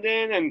in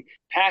London and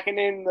packing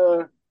in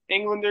the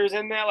Englanders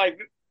in that.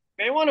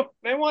 They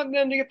want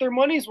them to get their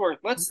money's worth.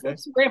 Let's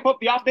ramp up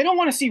the off. They don't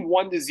want to see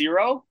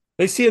 1-0.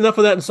 They see enough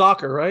of that in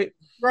soccer, right?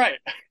 Right.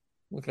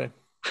 Okay.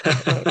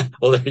 Right.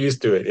 Well, they're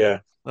used to it. Yeah.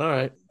 All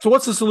right. So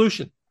what's the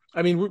solution?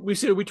 I mean, we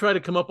try to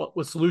come up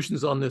with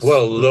solutions on this.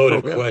 Well,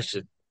 loaded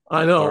question.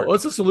 I know. Mark.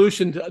 What's the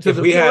solution to if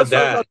we had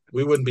that,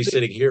 we wouldn't be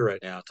sitting here right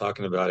now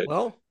talking about it.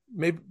 Well,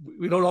 maybe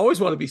we don't always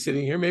want to be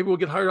sitting here. Maybe we'll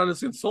get hired on as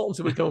consultants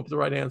if we come up with the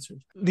right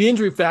answers. The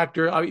injury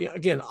factor,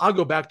 again, I'll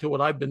go back to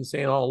what I've been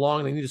saying all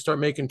along. They need to start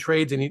making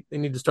trades. They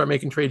need to start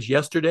making trades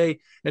yesterday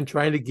and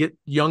trying to get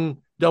young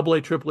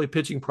AA, AAA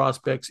pitching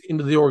prospects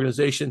into the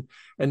organization.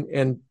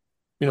 And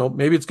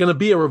maybe it's going to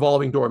be a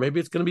revolving door. Maybe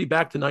it's going to be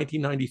back to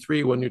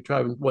 1993 when you're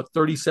driving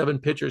 37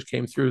 pitchers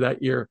came through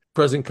that year,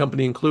 present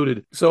company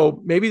included.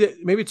 So maybe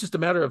it's just a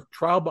matter of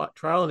trial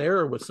and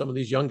error with some of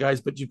these young guys,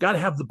 but you've got to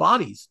have the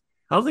bodies.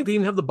 I don't think they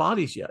even have the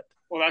bodies yet.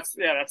 Well,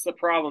 that's the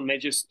problem. They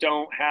just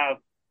don't have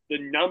the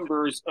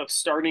numbers of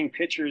starting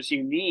pitchers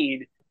you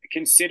need,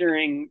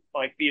 considering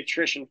the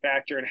attrition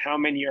factor and how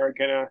many are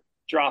going to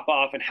drop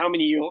off and how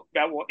many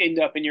that will end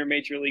up in your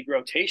major league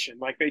rotation.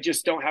 They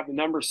just don't have the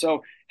numbers.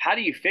 So how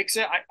do you fix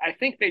it? I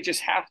think they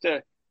just have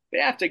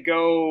to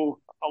go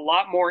a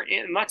lot more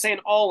in. I'm not saying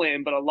all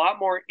in, but a lot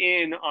more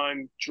in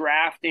on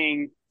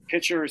drafting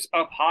pitchers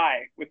up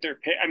high with their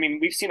pick. I mean,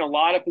 we've seen a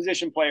lot of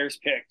position players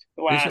picked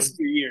the last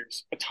few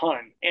years, a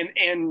ton.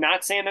 And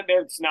not saying that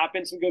there's not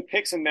been some good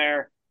picks in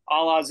there, a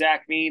la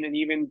Zach Mean and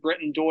even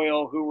Britton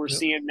Doyle, who we're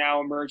seeing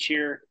now emerge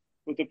here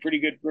with a pretty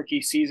good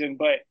rookie season.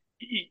 But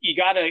you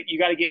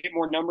gotta get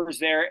more numbers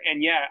there.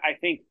 And yeah, I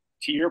think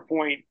to your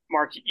point,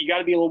 Mark, you got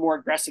to be a little more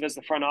aggressive as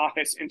the front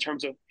office in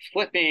terms of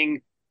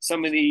flipping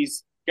some of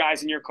these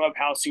guys in your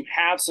clubhouse who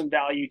have some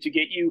value to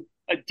get you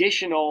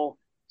additional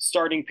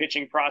starting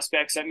pitching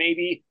prospects that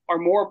maybe are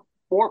more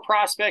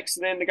prospects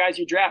than the guys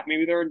you draft.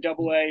 Maybe they're in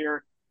AA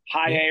or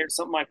high A or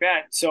something like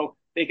that. So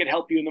they could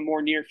help you in the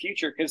more near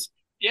future. Because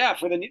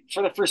for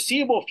the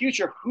foreseeable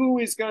future, who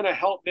is going to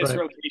help this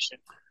rotation?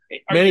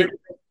 Are you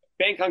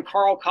bank on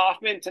Carl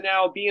Kaufman to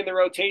now be in the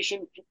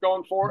rotation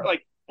going forward?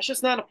 That's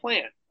just not a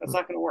plan. That's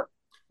not going to work.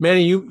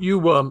 Manny,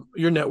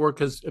 your network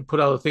has put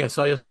out a thing I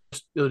saw the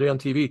other day on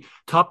TV.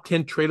 Top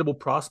 10 tradable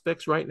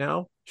prospects right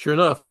now. Sure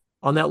enough,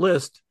 on that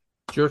list,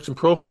 Jurickson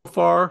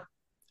Profar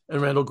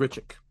and Randall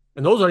Grichuk.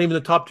 And those aren't even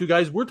the top two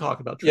guys we're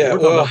talking about. Yeah, we're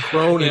talking about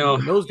Crone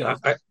and those guys.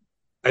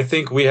 I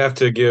think we have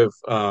to give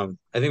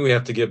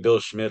Bill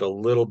Schmidt a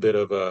little bit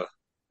of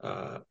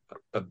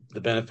the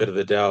benefit of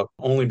the doubt,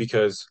 only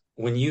because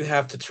when you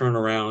have to turn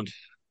around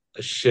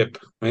a ship,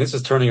 this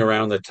is turning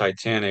around the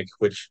Titanic,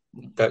 which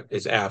that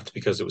is apt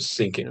because it was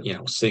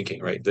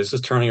sinking, right? This is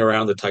turning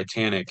around the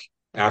Titanic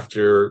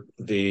after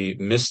the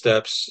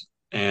missteps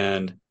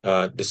and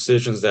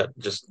decisions that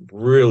just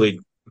really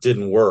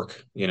didn't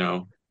work,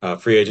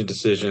 free agent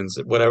decisions,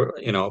 whatever,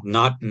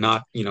 not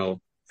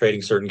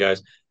trading certain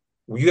guys.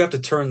 You have to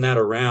turn that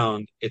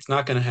around. It's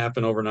not going to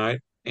happen overnight.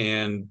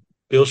 And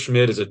Bill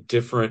Schmidt is a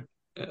different,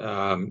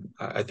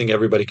 I think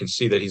everybody can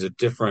see that he's a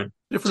different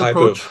type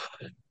approach.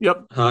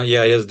 Yep. He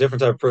has a different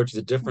type of approach. He's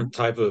a different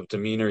type of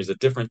demeanor. He's a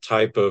different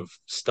type of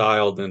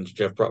style than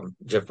Jeff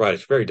Bridich.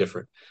 It's very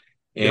different.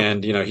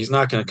 And, he's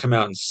not going to come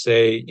out and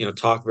say,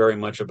 talk very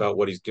much about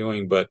what he's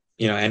doing, but,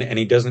 and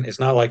he doesn't, it's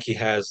not like he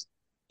has,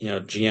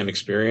 GM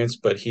experience,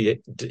 but he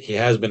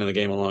has been in the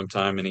game a long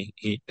time. And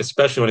he,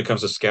 especially when it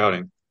comes to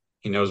scouting,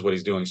 he knows what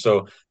he's doing.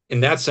 So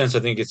in that sense, I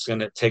think it's going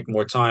to take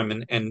more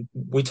time. And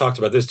we talked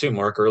about this too,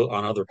 Mark,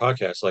 on other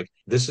podcasts.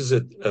 This is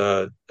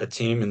a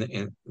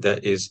team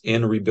that is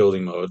in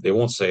rebuilding mode. They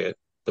won't say it,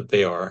 but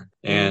they are.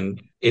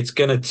 And it's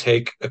going to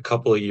take a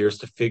couple of years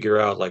to figure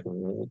out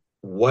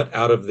what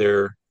out of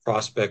their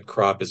prospect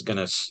crop is going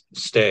to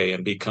stay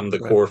and become the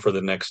core for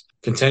the next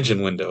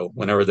contention window,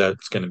 whenever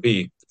that's going to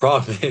be. The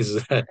problem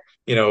is that,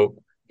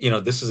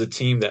 this is a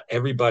team that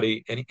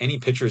everybody, any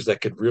pitchers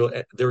that could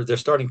their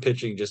starting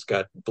pitching just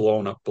got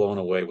blown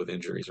away with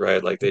injuries,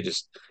 right? They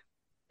just,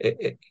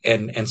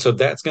 and so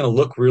that's going to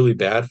look really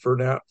bad for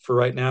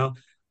right now.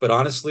 But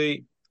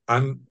honestly,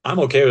 I'm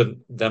okay with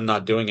them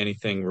not doing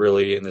anything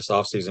really in this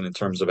offseason in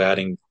terms of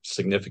adding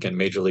significant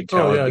major league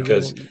talent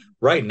because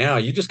right now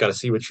you just got to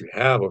see what you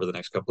have over the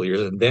next couple of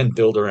years and then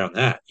build around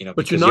that.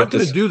 But you're not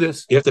going to do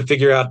this. You have to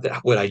figure out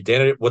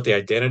what the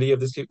identity of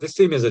this team. This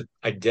team is an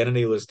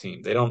identityless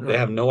team. They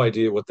have no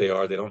idea what they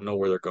are. They don't know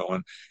where they're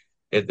going.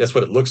 That's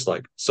what it looks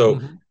like. So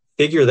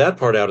figure that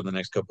part out in the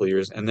next couple of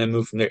years and then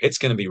move from there. It's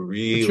going to be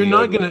really. But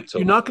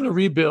you're not going to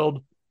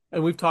rebuild.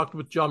 And we've talked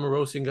with John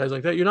Morosi and guys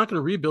like that. You're not going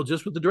to rebuild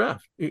just with the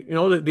draft.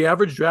 The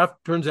average draft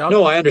turns out.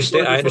 No, I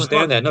understand. I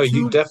understand that. No,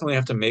 you definitely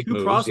have to make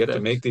moves. Prospects. You have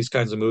to make these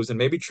kinds of moves and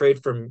maybe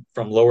trade from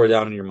lower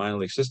down in your minor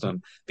league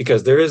system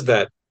because there is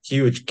that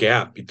huge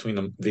gap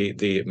between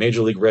the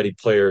major league ready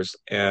players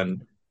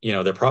and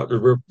they're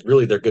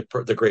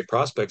great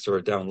prospects who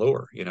are down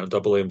lower,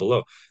 double A and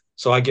below.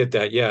 So I get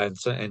that, yeah,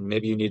 and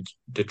maybe you need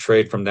to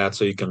trade from that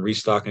so you can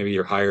restock maybe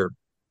your higher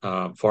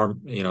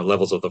farm,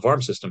 levels of the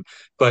farm system.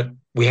 But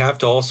we have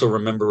to also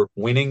remember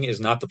winning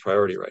is not the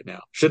priority right now.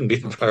 Shouldn't be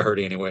the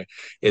priority anyway.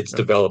 It's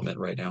development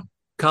right now.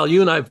 Kyle,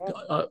 you and I've,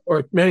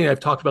 or Manny and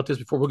I've talked about this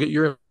before. We'll get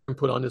your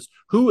input on this.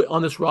 Who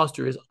on this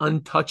roster is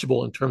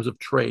untouchable in terms of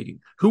trading?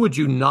 Who would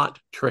you not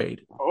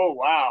trade? Oh,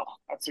 wow.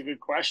 That's a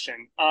good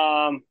question.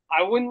 I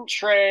wouldn't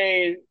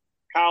trade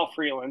Kyle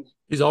Freeland.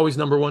 He's always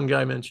number one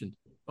guy mentioned.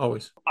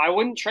 Always. I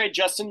wouldn't trade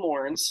Justin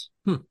Lawrence.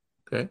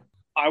 Okay.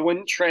 I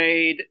wouldn't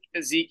trade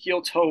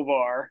Ezekiel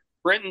Tovar.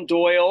 Brenton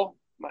Doyle.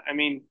 I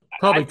mean,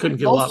 probably couldn't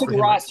get a lot. Most of the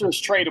roster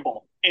is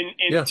tradable.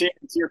 To answer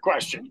your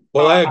question.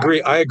 Well, I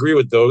agree. I agree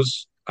with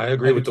those. I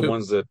agree with the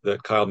ones that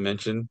Kyle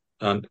mentioned.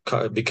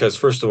 Because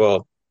first of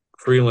all,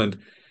 Freeland,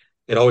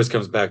 it always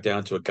comes back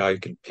down to a guy who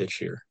can pitch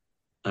here.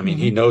 I mean,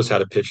 he knows how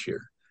to pitch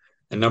here.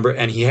 And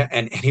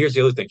here's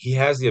the other thing. He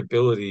has the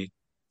ability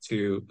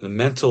to the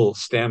mental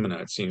stamina,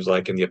 it seems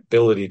like, and the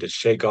ability to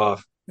shake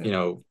off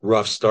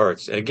rough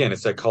starts. And again,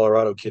 it's that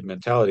Colorado kid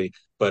mentality,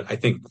 but I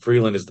think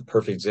Freeland is the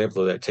perfect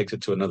example of that. Takes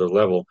it to another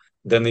level.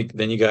 Then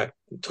you got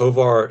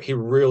Tovar. He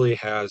really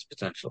has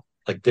potential.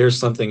 Like there's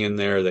something in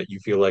there that you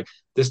feel like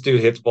this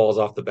dude hits balls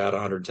off the bat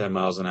 110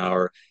 miles an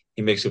hour.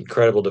 He makes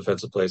incredible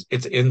defensive plays.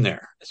 It's in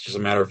there. It's just a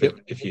matter of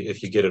if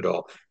you get it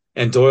all.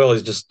 And Doyle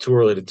is just too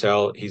early to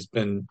tell.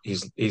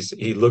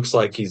 He looks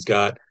like he's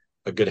got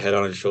a good head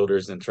on his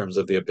shoulders in terms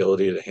of the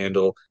ability to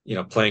handle,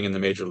 playing in the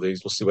major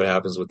leagues. We'll see what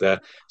happens with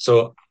that.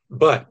 So,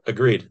 but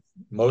agreed,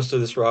 most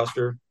of this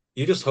roster,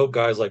 you just hope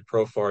guys like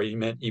Profar,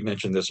 you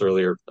mentioned this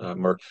earlier,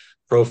 Mark,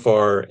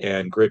 Profar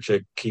and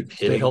Grichuk keep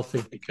hitting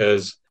healthy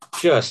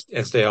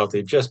stay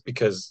healthy just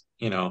because,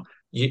 you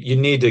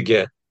need to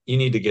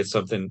get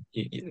something.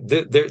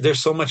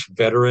 There's so many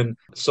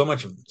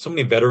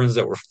veterans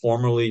that were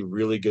formerly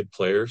really good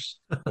players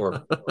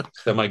or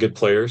semi-good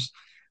players.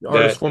 The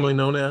artists formerly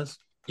known as.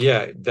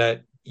 Yeah,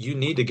 that you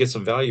need to get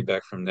some value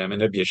back from them,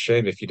 and it'd be a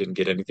shame if you didn't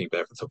get anything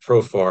back. So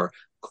Profar,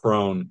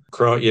 Crone,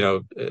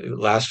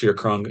 last year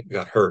Crone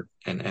got hurt,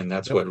 and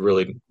that's what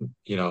really,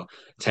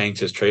 tanked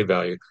his trade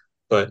value.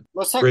 But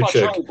let's talk about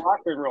Charlie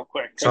Blackmon real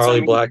quick.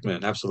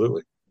 Blackmon,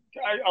 absolutely.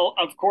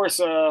 Of course,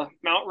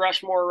 Mount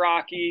Rushmore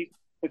Rocky,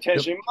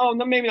 potentially. Yep. Oh,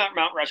 no, maybe not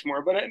Mount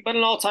Rushmore, but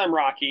an all-time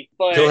Rocky.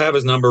 But he'll have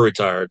his number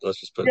retired.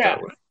 Let's just put it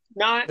that way.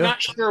 Not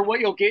sure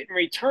what you'll get in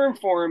return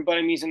for him, but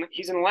I mean,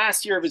 he's in the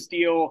last year of his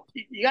deal.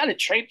 You got to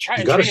try.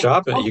 You got to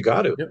shop it. You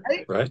got to,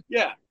 right?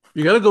 Yeah.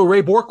 You got to go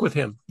Ray Bork with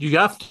him. You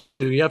have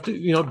to. You have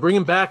to. Bring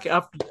him back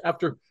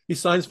after he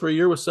signs for a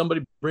year with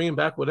somebody. Bring him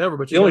back, whatever.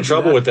 But the only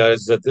trouble with that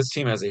is that this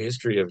team has a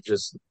history of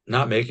just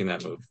not making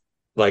that move.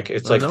 Like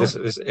it's like this.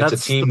 It's a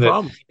team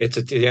that it's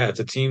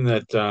a team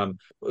that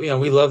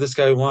we love this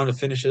guy. We wanted to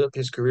finish up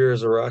his career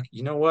as a Rock.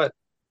 You know what?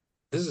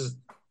 This is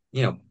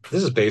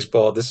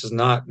baseball. This is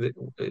not,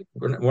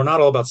 we're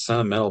not all about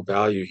sentimental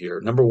value here.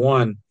 Number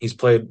one, he's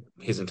played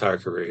his entire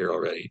career here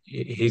already.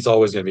 He's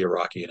always going to be a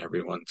Rocky in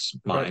everyone's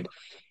mind. Right.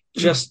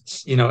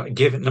 Just,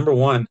 give it, number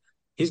one,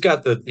 he's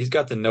got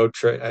the no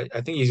trade.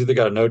 I think he's either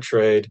got a no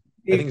trade.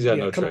 I think he's got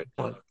no trade.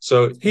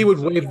 So he would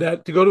waive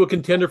that to go to a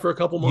contender for a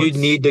couple months.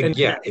 You need to,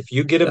 if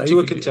you get him to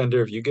a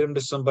contender, if you get him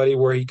to somebody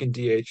where he can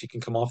DH, he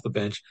can come off the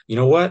bench. You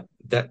know what?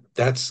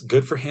 That's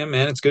good for him,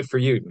 man. It's good for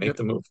you. Make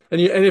the move. And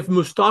if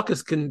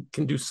Moustakas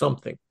can do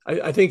something,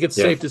 I think it's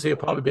safe to say he'll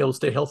probably be able to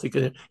stay healthy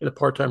in a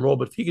part-time role.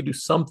 But if he could do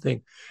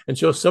something and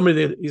show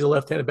somebody that he's a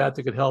left-handed bat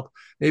that could help,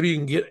 maybe you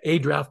can get a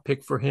draft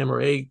pick for him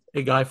or a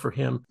guy for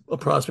him, a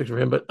prospect for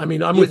him. But I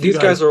mean, these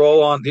guys are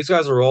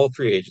all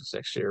free agents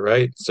next year,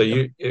 right? So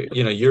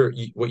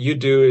what you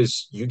do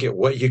is you get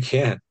what you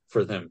can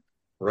for them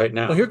right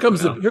now. Well, here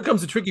comes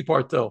the tricky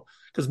part though,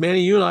 because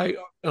Manny, you and I,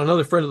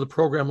 another friend of the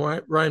program,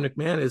 Ryan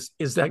McMahon,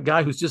 is that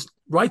guy who's just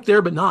right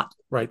there but not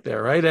right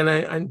there, right?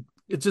 And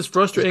it's just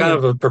frustrating. It's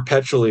kind of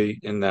perpetually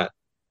in that.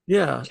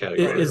 Yeah,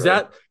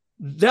 category,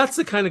 that's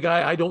the kind of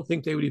guy I don't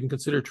think they would even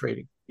consider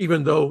trading,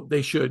 even though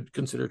they should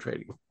consider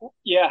trading.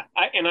 Yeah,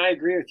 I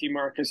agree with you,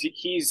 Mark, because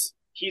he's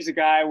a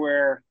guy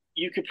where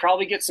you could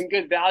probably get some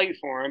good value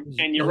for him,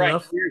 and you're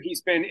right. Here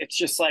he's been. It's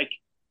just like,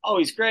 oh,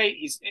 he's great.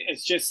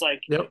 It's just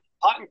like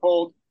hot and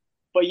cold.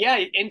 But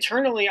yeah,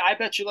 internally, I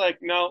bet you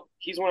no,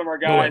 he's one of our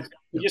guys.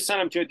 We just sent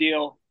him to a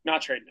deal.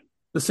 Not trading him.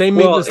 The same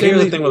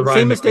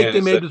mistake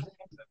they made.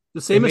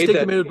 The same mistake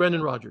they made with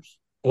Brendan Rodgers.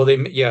 Well, they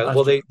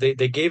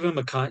gave him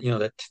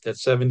that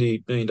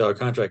 $70 million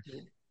contract.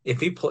 If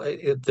he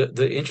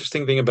the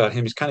interesting thing about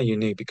him, he's kind of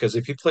unique because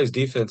if he plays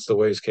defense the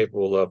way he's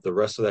capable of, the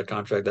rest of that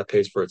contract that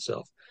pays for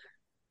itself.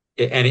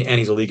 And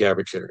he's a league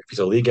average hitter. If he's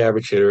a league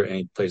average hitter and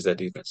he plays that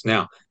defense,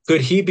 now could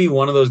he be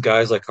one of those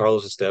guys like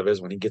Carlos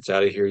Estevez when he gets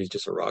out of here? He's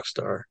just a rock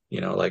star,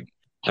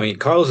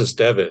 Carlos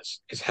Estevez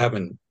is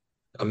having an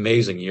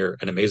amazing year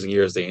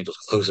as the Angels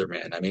closer,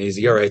 man. I mean, his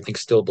ERA I think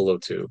still below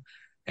 2.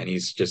 And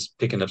he's just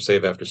picking up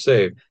save after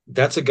save.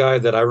 That's a guy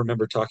that I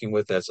remember talking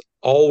with that's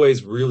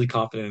always really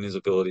confident in his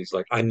abilities.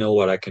 Like, I know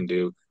what I can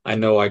do. I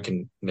know I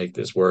can make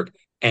this work.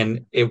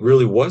 And it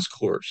really was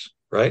Coors,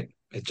 right?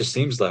 It just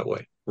seems that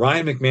way.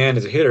 Ryan McMahon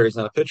is a hitter. He's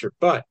not a pitcher.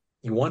 But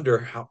you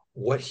wonder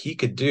what he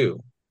could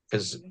do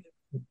because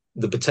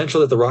the potential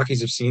that the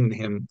Rockies have seen in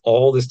him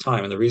all this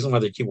time and the reason why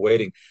they keep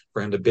waiting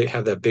for him to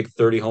have that big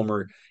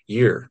 30-homer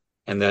year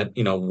and that,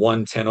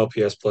 110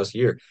 OPS plus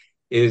year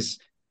is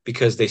 –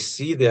 because they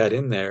see that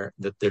in there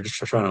that they're just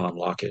trying to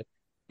unlock it.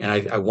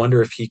 And I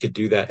wonder if he could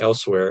do that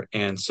elsewhere.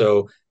 And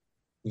so,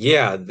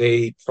 yeah,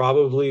 they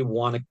probably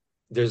want to,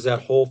 there's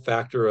that whole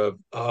factor of,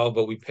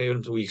 but we paid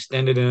him, we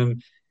extended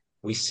him.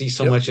 We see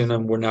so much in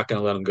him. We're not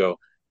going to let him go.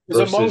 It's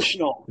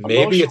emotional.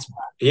 Maybe it's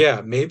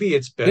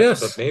better,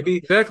 yes, but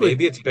maybe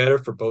it's better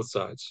for both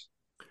sides.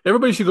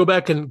 Everybody should go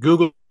back and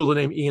Google the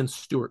name Ian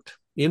Stewart,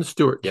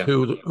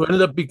 who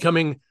ended up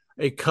becoming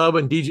a Cub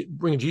and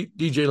bring DJ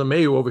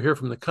LeMahieu over here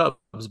from the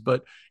Cubs.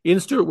 But Ian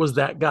Stewart was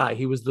that guy.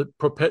 He was the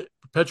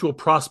perpetual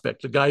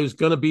prospect, the guy who's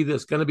going to be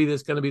this,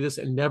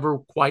 and never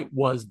quite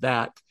was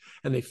that.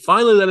 And they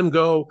finally let him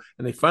go,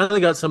 and they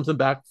finally got something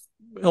back.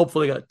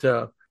 Hopefully got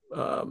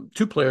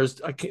two players.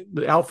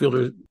 The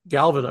outfielder,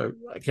 Galvin,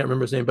 I can't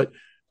remember his name, but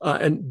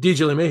and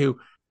DJ LeMahieu.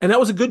 And that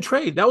was a good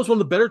trade. That was one of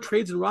the better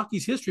trades in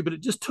Rockies history, but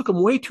it just took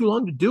them way too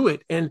long to do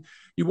it. And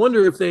you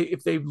wonder if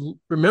they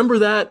remember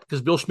that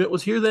because Bill Schmidt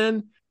was here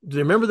then. Do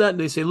they remember that? And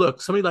they say,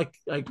 look, somebody like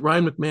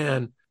Ryan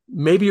McMahon,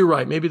 maybe you're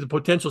right. Maybe the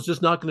potential is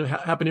just not going to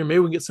happen here. Maybe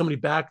we can get somebody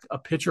back, a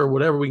pitcher or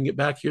whatever we can get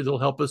back here that'll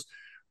help us.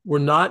 They're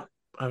not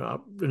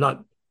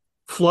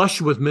flush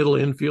with middle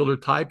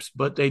infielder types,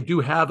 but they do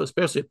have,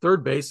 especially at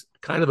third base,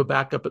 kind of a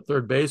backup at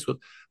third base with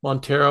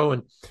Montero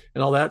and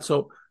all that.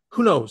 So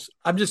who knows?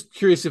 I'm just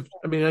curious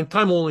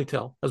time will only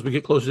tell as we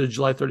get closer to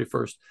July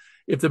 31st,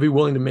 if they'll be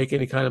willing to make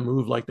any kind of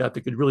move like that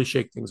could really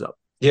shake things up.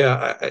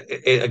 Yeah.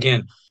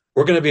 Again,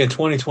 we're going to be in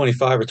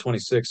 2025 or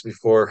 26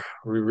 before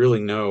we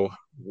really know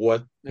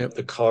what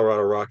the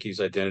Colorado Rockies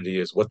identity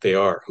is, what they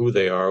are, who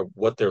they are,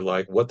 what they're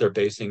like, what they're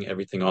basing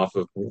everything off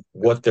of,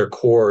 what their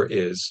core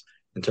is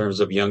in terms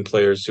of young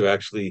players who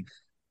actually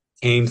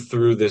came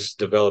through this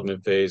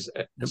development phase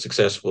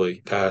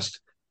successfully,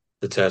 passed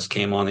the test,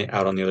 came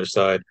out on the other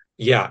side.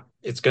 Yeah,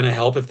 it's going to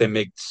help if they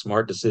make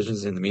smart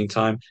decisions in the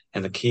meantime.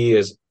 And the key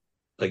is,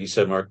 like you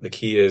said, Mark, the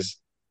key is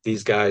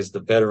these guys,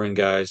 the veteran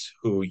guys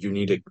who you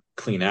need to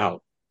clean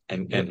out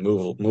and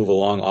move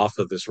along off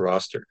of this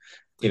roster.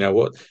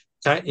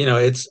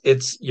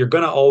 It's you're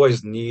going to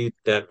always need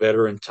that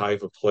veteran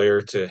type of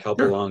player to help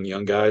along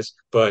young guys.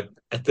 But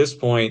at this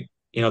point,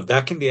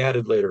 that can be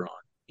added later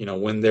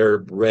on, when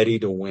they're ready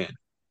to win.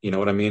 You know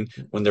what I mean?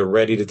 When they're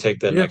ready to take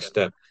that next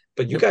step.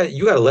 But you got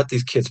to let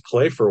these kids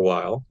play for a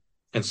while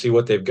and see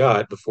what they've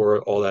got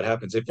before all that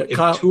happens. If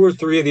Kyle, 2 or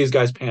 3 of these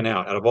guys pan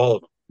out of all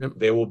of them,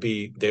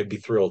 they'd be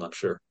thrilled, I'm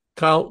sure.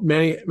 Kyle,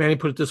 Manny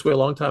put it this way a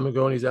long time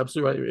ago, and he's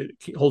absolutely right.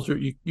 It holds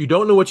true. You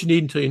don't know what you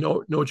need until you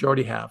know what you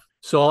already have.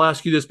 So I'll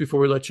ask you this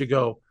before we let you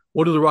go.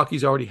 What do the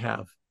Rockies already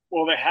have?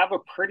 Well, they have a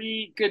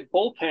pretty good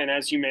bullpen,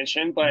 as you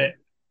mentioned, but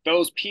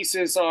those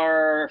pieces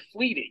are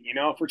fleeting.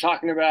 If we're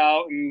talking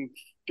about in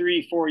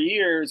 3-4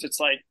 years, it's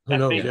like that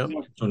thing is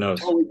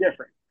totally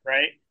different,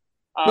 right?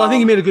 Well, I think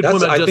you made a good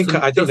point. I think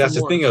that's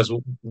the thing is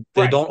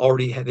they don't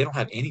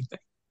have anything.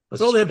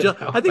 Well,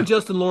 I think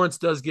Justin Lawrence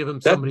does give him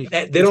somebody.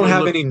 They don't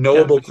have any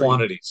knowable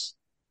quantities.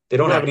 They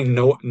don't have any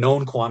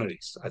known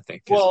quantities, I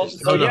think.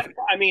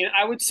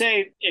 I would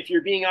say if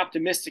you're being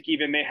optimistic,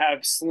 even they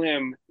have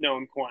slim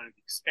known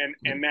quantities.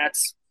 And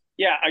that's,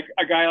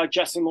 a guy like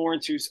Justin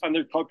Lawrence, who's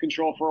under club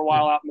control for a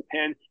while out in the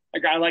pen, a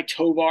guy like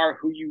Tovar,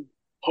 who you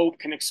hope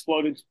can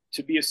explode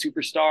to be a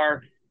superstar,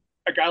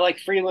 a guy like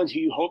Freeland, who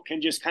you hope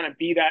can just kind of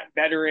be that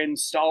veteran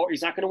stalwart.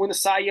 He's not going to win the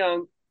Cy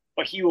Young,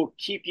 but he will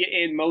keep you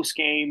in most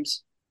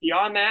games.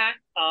 Beyond that,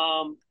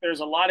 there's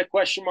a lot of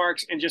question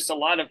marks and just a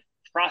lot of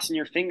crossing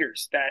your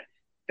fingers that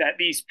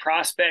these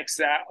prospects,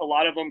 that a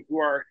lot of them who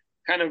are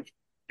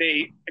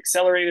they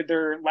accelerated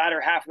their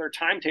latter half of their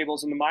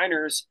timetables in the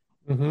minors.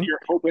 You're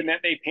hoping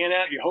that they pan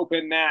out. You're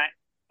hoping that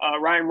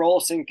Ryan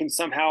Rolison can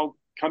somehow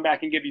come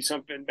back and give you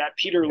something, that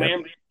Peter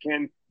Lambert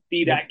can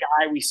be that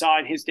guy we saw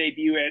in his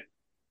debut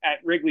at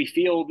Wrigley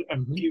Field a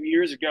few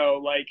years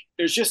ago. Like,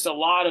 there's just a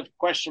lot of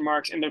question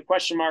marks, and the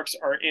question marks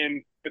are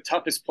in the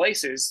toughest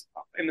places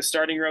in the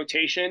starting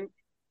rotation.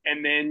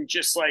 And then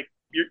just like,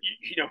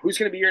 who's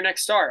going to be your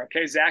next star?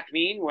 Okay, Zach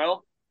Veen,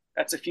 well,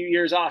 that's a few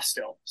years off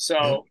still.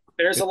 So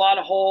there's a lot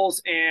of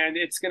holes, and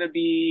I'm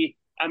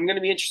going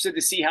to be interested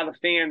to see how the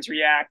fans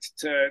react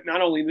to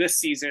not only this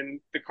season,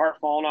 the cart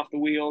falling off the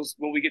wheels.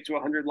 Will we get to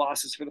 100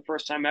 losses for the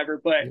first time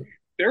ever? But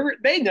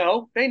they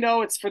know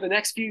it's for the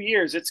next few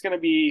years. It's going to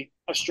be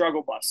a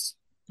struggle bus.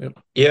 Yep.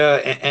 Yeah,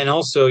 and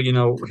also,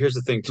 here's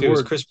the thing too: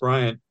 is Chris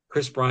Bryant.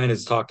 Chris Bryant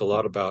has talked a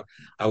lot about,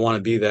 I want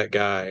to be that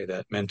guy,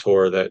 that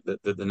mentor, that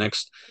the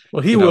next.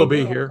 Well, he will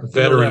be here,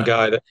 veteran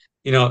guy.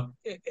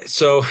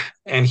 So,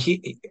 and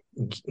he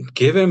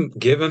give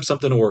him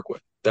something to work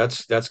with.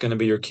 That's going to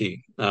be your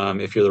key.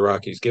 If you're the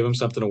Rockies, give him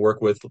something to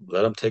work with.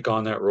 Let him take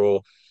on that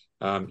role.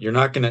 You're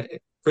not going to.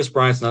 Chris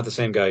Bryant's not the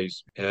same guy.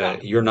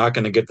 You're not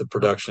going to get the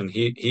production.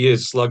 He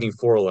is slugging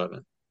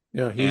 .411.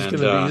 Yeah, he's going to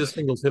be he's a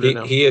singles hitter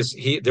now.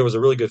 There was a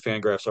really good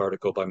Fangraphs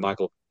article by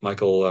Michael,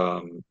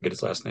 get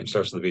his last name,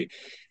 starts with a V.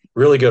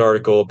 Really good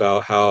article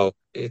about how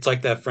it's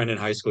like that friend in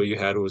high school you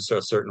had who was a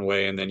certain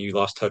way, and then you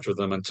lost touch with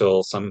them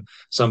until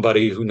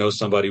somebody who knows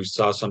somebody who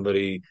saw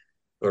somebody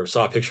or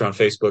saw a picture on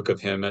Facebook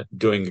of him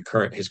doing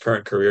his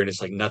current career, and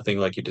it's like nothing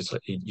like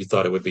you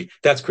thought it would be.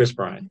 That's Chris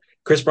Bryant.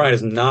 Chris Bryant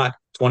is not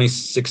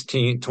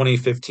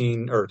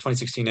 2015 or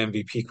 2016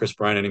 MVP Chris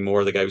Bryant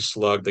anymore. The guy who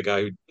slugged, the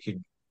guy who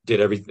did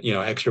everything,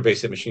 extra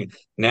base hit machine.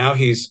 Now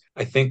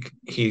I think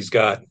he's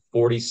got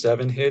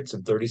 47 hits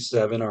and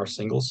 37 are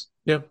singles.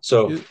 Yeah.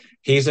 So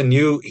he's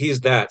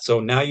that. So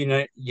now,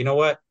 you know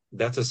what?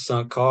 That's a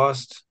sunk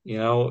cost.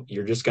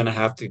 You're just going to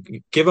have to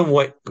give him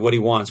what he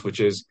wants, which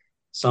is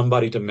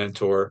somebody to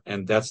mentor.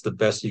 And that's the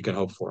best you can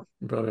hope for.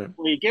 Brilliant.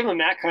 Well, you give him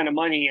that kind of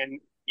money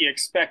and you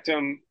expect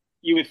him,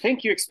 you would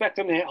think you expect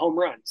him to hit home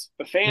runs.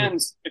 The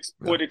fans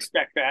would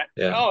expect that.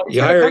 Yeah. Oh,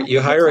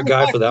 you hire a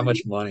guy for that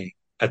much money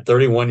at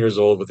 31 years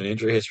old with an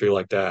injury history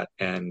like that,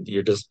 and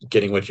you're just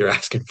getting what you're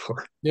asking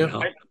for.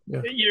 Yeah.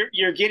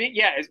 You're getting,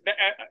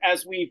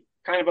 as we've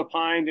kind of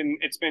opined and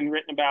it's been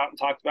written about and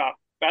talked about,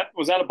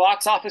 was that a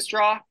box office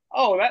draw?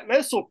 Oh,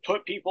 this will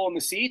put people in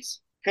the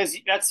seats, because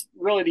that's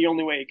really the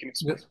only way you can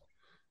explain it.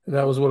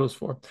 That was what it was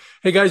for.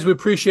 Hey, guys, we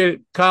appreciate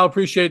it. Kyle,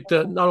 appreciate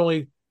not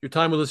only your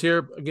time with us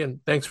here.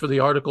 Again, thanks for the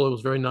article. It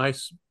was very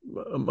nice.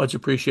 Much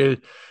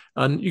appreciated.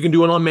 And you can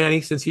do it on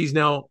Manny, since he's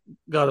now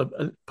got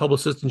a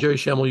publicist and Jerry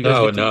Schemmel. You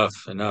guys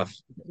enough.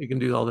 You can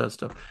do all that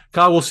stuff.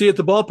 Kyle, we'll see you at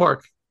the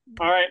ballpark.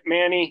 All right,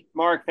 Manny,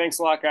 Mark, thanks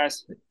a lot,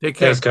 guys. Take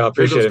care. Thanks, Kyle.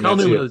 Appreciate it. Kyle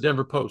Newman of the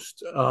Denver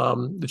Post.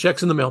 The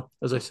check's in the mail,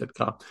 as I said,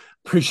 Kyle.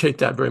 Appreciate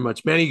that very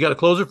much. Manny, you got a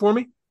closer for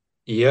me?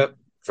 Yep.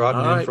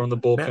 Dropping in from the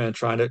bullpen,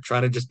 trying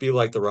to just be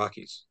like the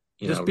Rockies.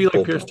 Just be like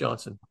bullpen. Pierce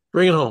Johnson.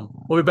 Bring it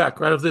home. We'll be back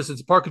right after this.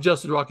 It's a Park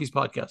Adjusted Rockies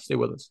podcast. Stay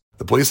with us.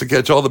 The place to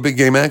catch all the big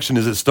game action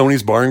is at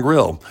Stoney's Bar and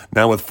Grill,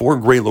 now with 4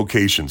 great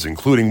locations,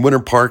 including Winter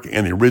Park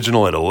and the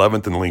original at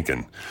 11th and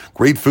Lincoln.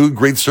 Great food,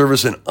 great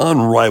service, and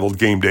unrivaled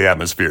game day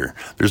atmosphere.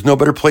 There's no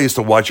better place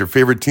to watch your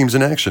favorite teams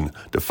in action.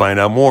 To find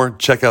out more,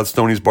 check out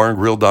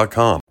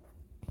Stoney'sBarandGrill.com.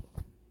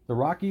 The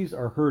Rockies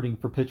are hurting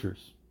for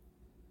pitchers,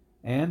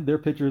 and their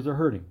pitchers are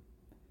hurting.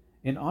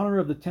 In honor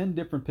of the 10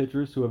 different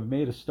pitchers who have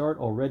made a start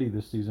already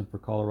this season for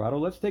Colorado,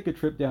 let's take a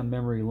trip down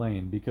memory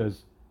lane,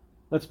 because,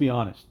 let's be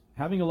honest,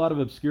 having a lot of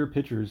obscure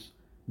pitchers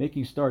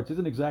making starts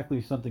isn't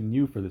exactly something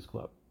new for this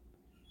club.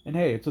 And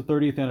hey, it's the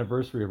 30th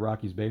anniversary of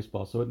Rockies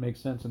baseball, so it makes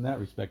sense in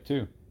that respect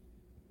too.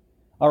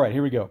 Alright,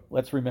 here we go.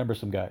 Let's remember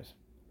some guys.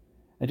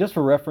 And just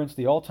for reference,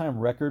 the all-time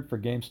record for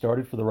games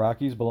started for the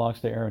Rockies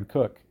belongs to Aaron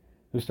Cook,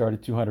 who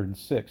started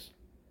 206.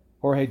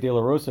 Jorge De La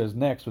Rosa is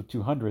next with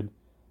 200,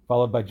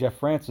 followed by Jeff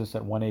Francis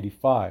at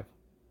 185.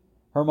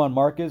 Herman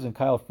Marquez and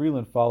Kyle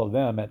Freeland follow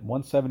them at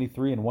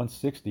 173 and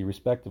 160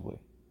 respectively.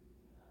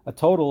 A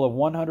total of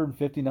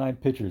 159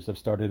 pitchers have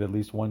started at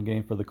least one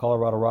game for the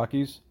Colorado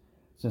Rockies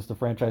since the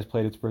franchise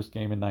played its first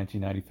game in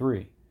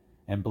 1993.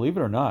 And believe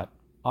it or not,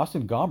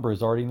 Austin Gomber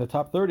is already in the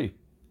top 30.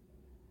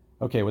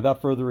 Okay,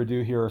 without further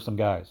ado, here are some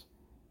guys.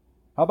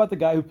 How about the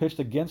guy who pitched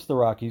against the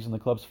Rockies in the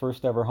club's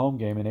first ever home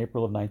game in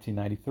April of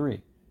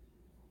 1993?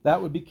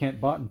 That would be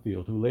Kent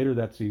Bottenfield, who later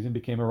that season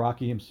became a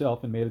Rocky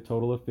himself and made a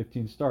total of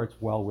 15 starts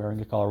while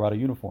wearing a Colorado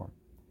uniform.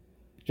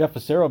 Jeff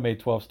Fassero made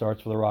 12 starts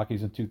for the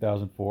Rockies in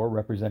 2004,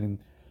 representing,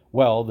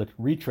 the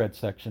retread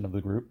section of the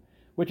group,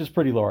 which is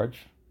pretty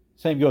large.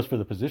 Same goes for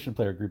the position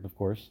player group, of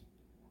course.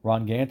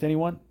 Ron Gant,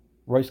 anyone?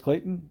 Royce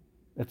Clayton,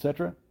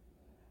 etc.?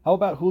 How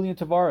about Julian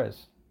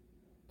Tavares?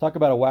 Talk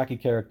about a wacky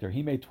character.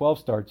 He made 12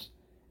 starts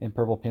in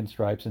purple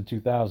pinstripes in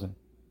 2000.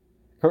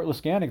 Kurt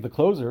Leskanik, the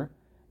closer,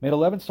 made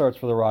 11 starts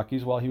for the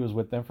Rockies while he was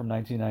with them from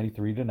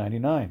 1993 to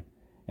 99,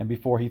 and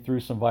before he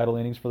threw some vital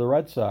innings for the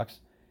Red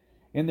Sox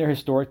in their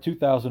historic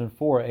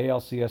 2004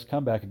 ALCS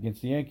comeback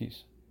against the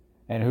Yankees.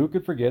 And who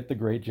could forget the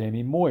great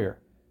Jamie Moyer,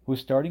 who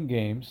was starting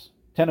games,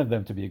 10 of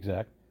them to be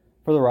exact,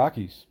 for the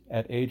Rockies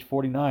at age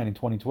 49 in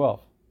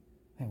 2012.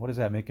 Hey, what does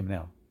that make him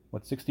now?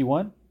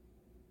 61?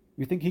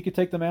 You think he could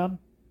take the mound?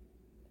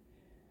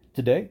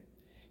 Today,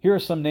 here are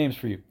some names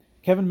for you.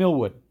 Kevin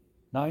Millwood,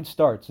 9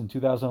 starts in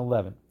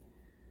 2011.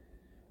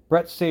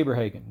 Brett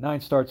Saberhagen,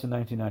 9 starts in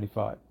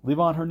 1995.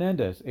 Livan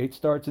Hernandez, 8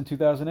 starts in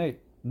 2008.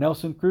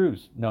 Nelson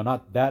Cruz, no,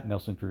 not that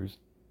Nelson Cruz,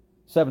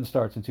 7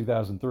 starts in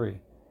 2003.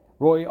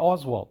 Roy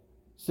Oswalt,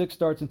 6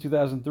 starts in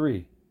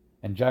 2003,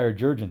 and Jair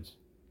Jurgens,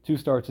 2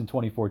 starts in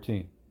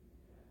 2014.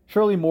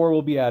 Surely more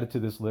will be added to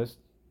this list,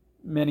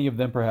 many of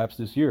them perhaps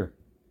this year.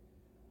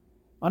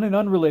 On an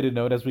unrelated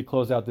note, as we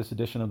close out this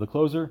edition of The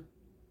Closer,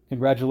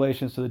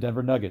 congratulations to the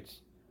Denver Nuggets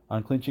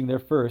on clinching their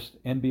first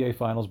NBA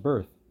Finals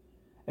berth.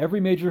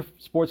 Every major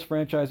sports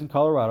franchise in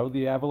Colorado,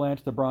 the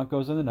Avalanche, the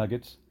Broncos, and the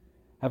Nuggets,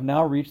 have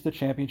now reached the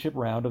championship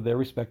round of their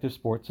respective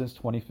sports since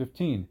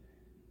 2015,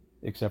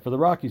 except for the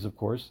Rockies, of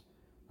course,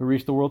 who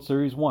reached the World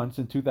Series once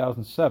in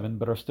 2007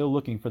 but are still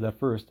looking for that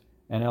first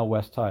NL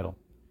West title.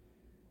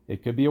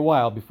 It could be a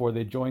while before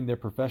they join their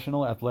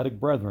professional athletic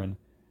brethren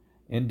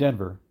in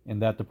Denver in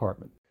that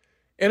department.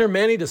 Enter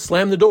Manny to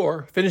slam the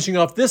door, finishing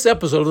off this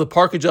episode of the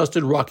Park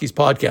Adjusted Rockies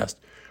podcast.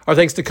 Our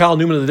thanks to Kyle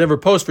Newman of the Denver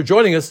Post for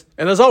joining us,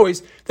 and as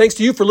always, thanks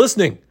to you for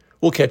listening.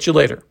 We'll catch you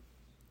later.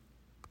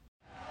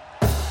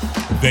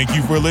 Thank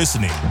you for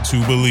listening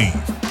to Believe.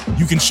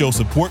 You can show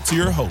support to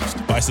your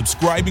host by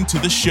subscribing to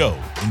the show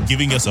and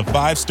giving us a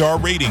 5-star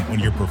rating on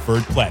your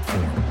preferred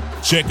platform.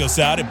 Check us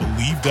out at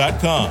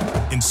Believe.com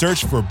and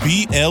search for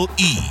BLEAV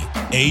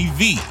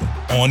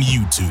on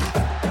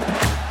YouTube.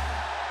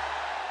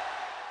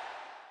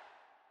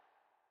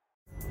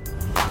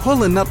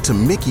 Pulling up to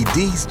Mickey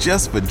D's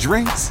just for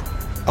drinks?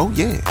 Oh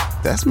yeah,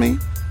 that's me.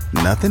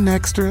 Nothing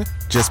extra,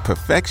 just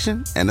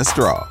perfection and a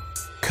straw.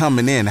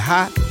 Coming in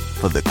hot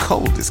for the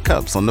coldest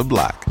cups on the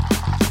block.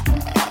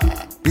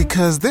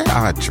 Because there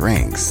are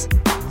drinks.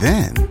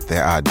 Then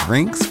there are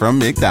drinks from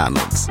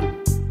McDonald's.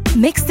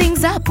 Mix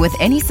things up with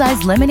any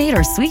size lemonade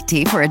or sweet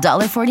tea for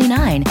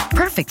 $1.49.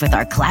 Perfect with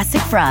our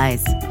classic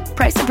fries.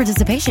 Price and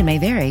participation may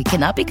vary.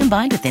 Cannot be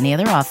combined with any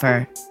other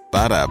offer.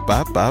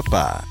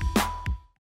 Ba-da-ba-ba-ba.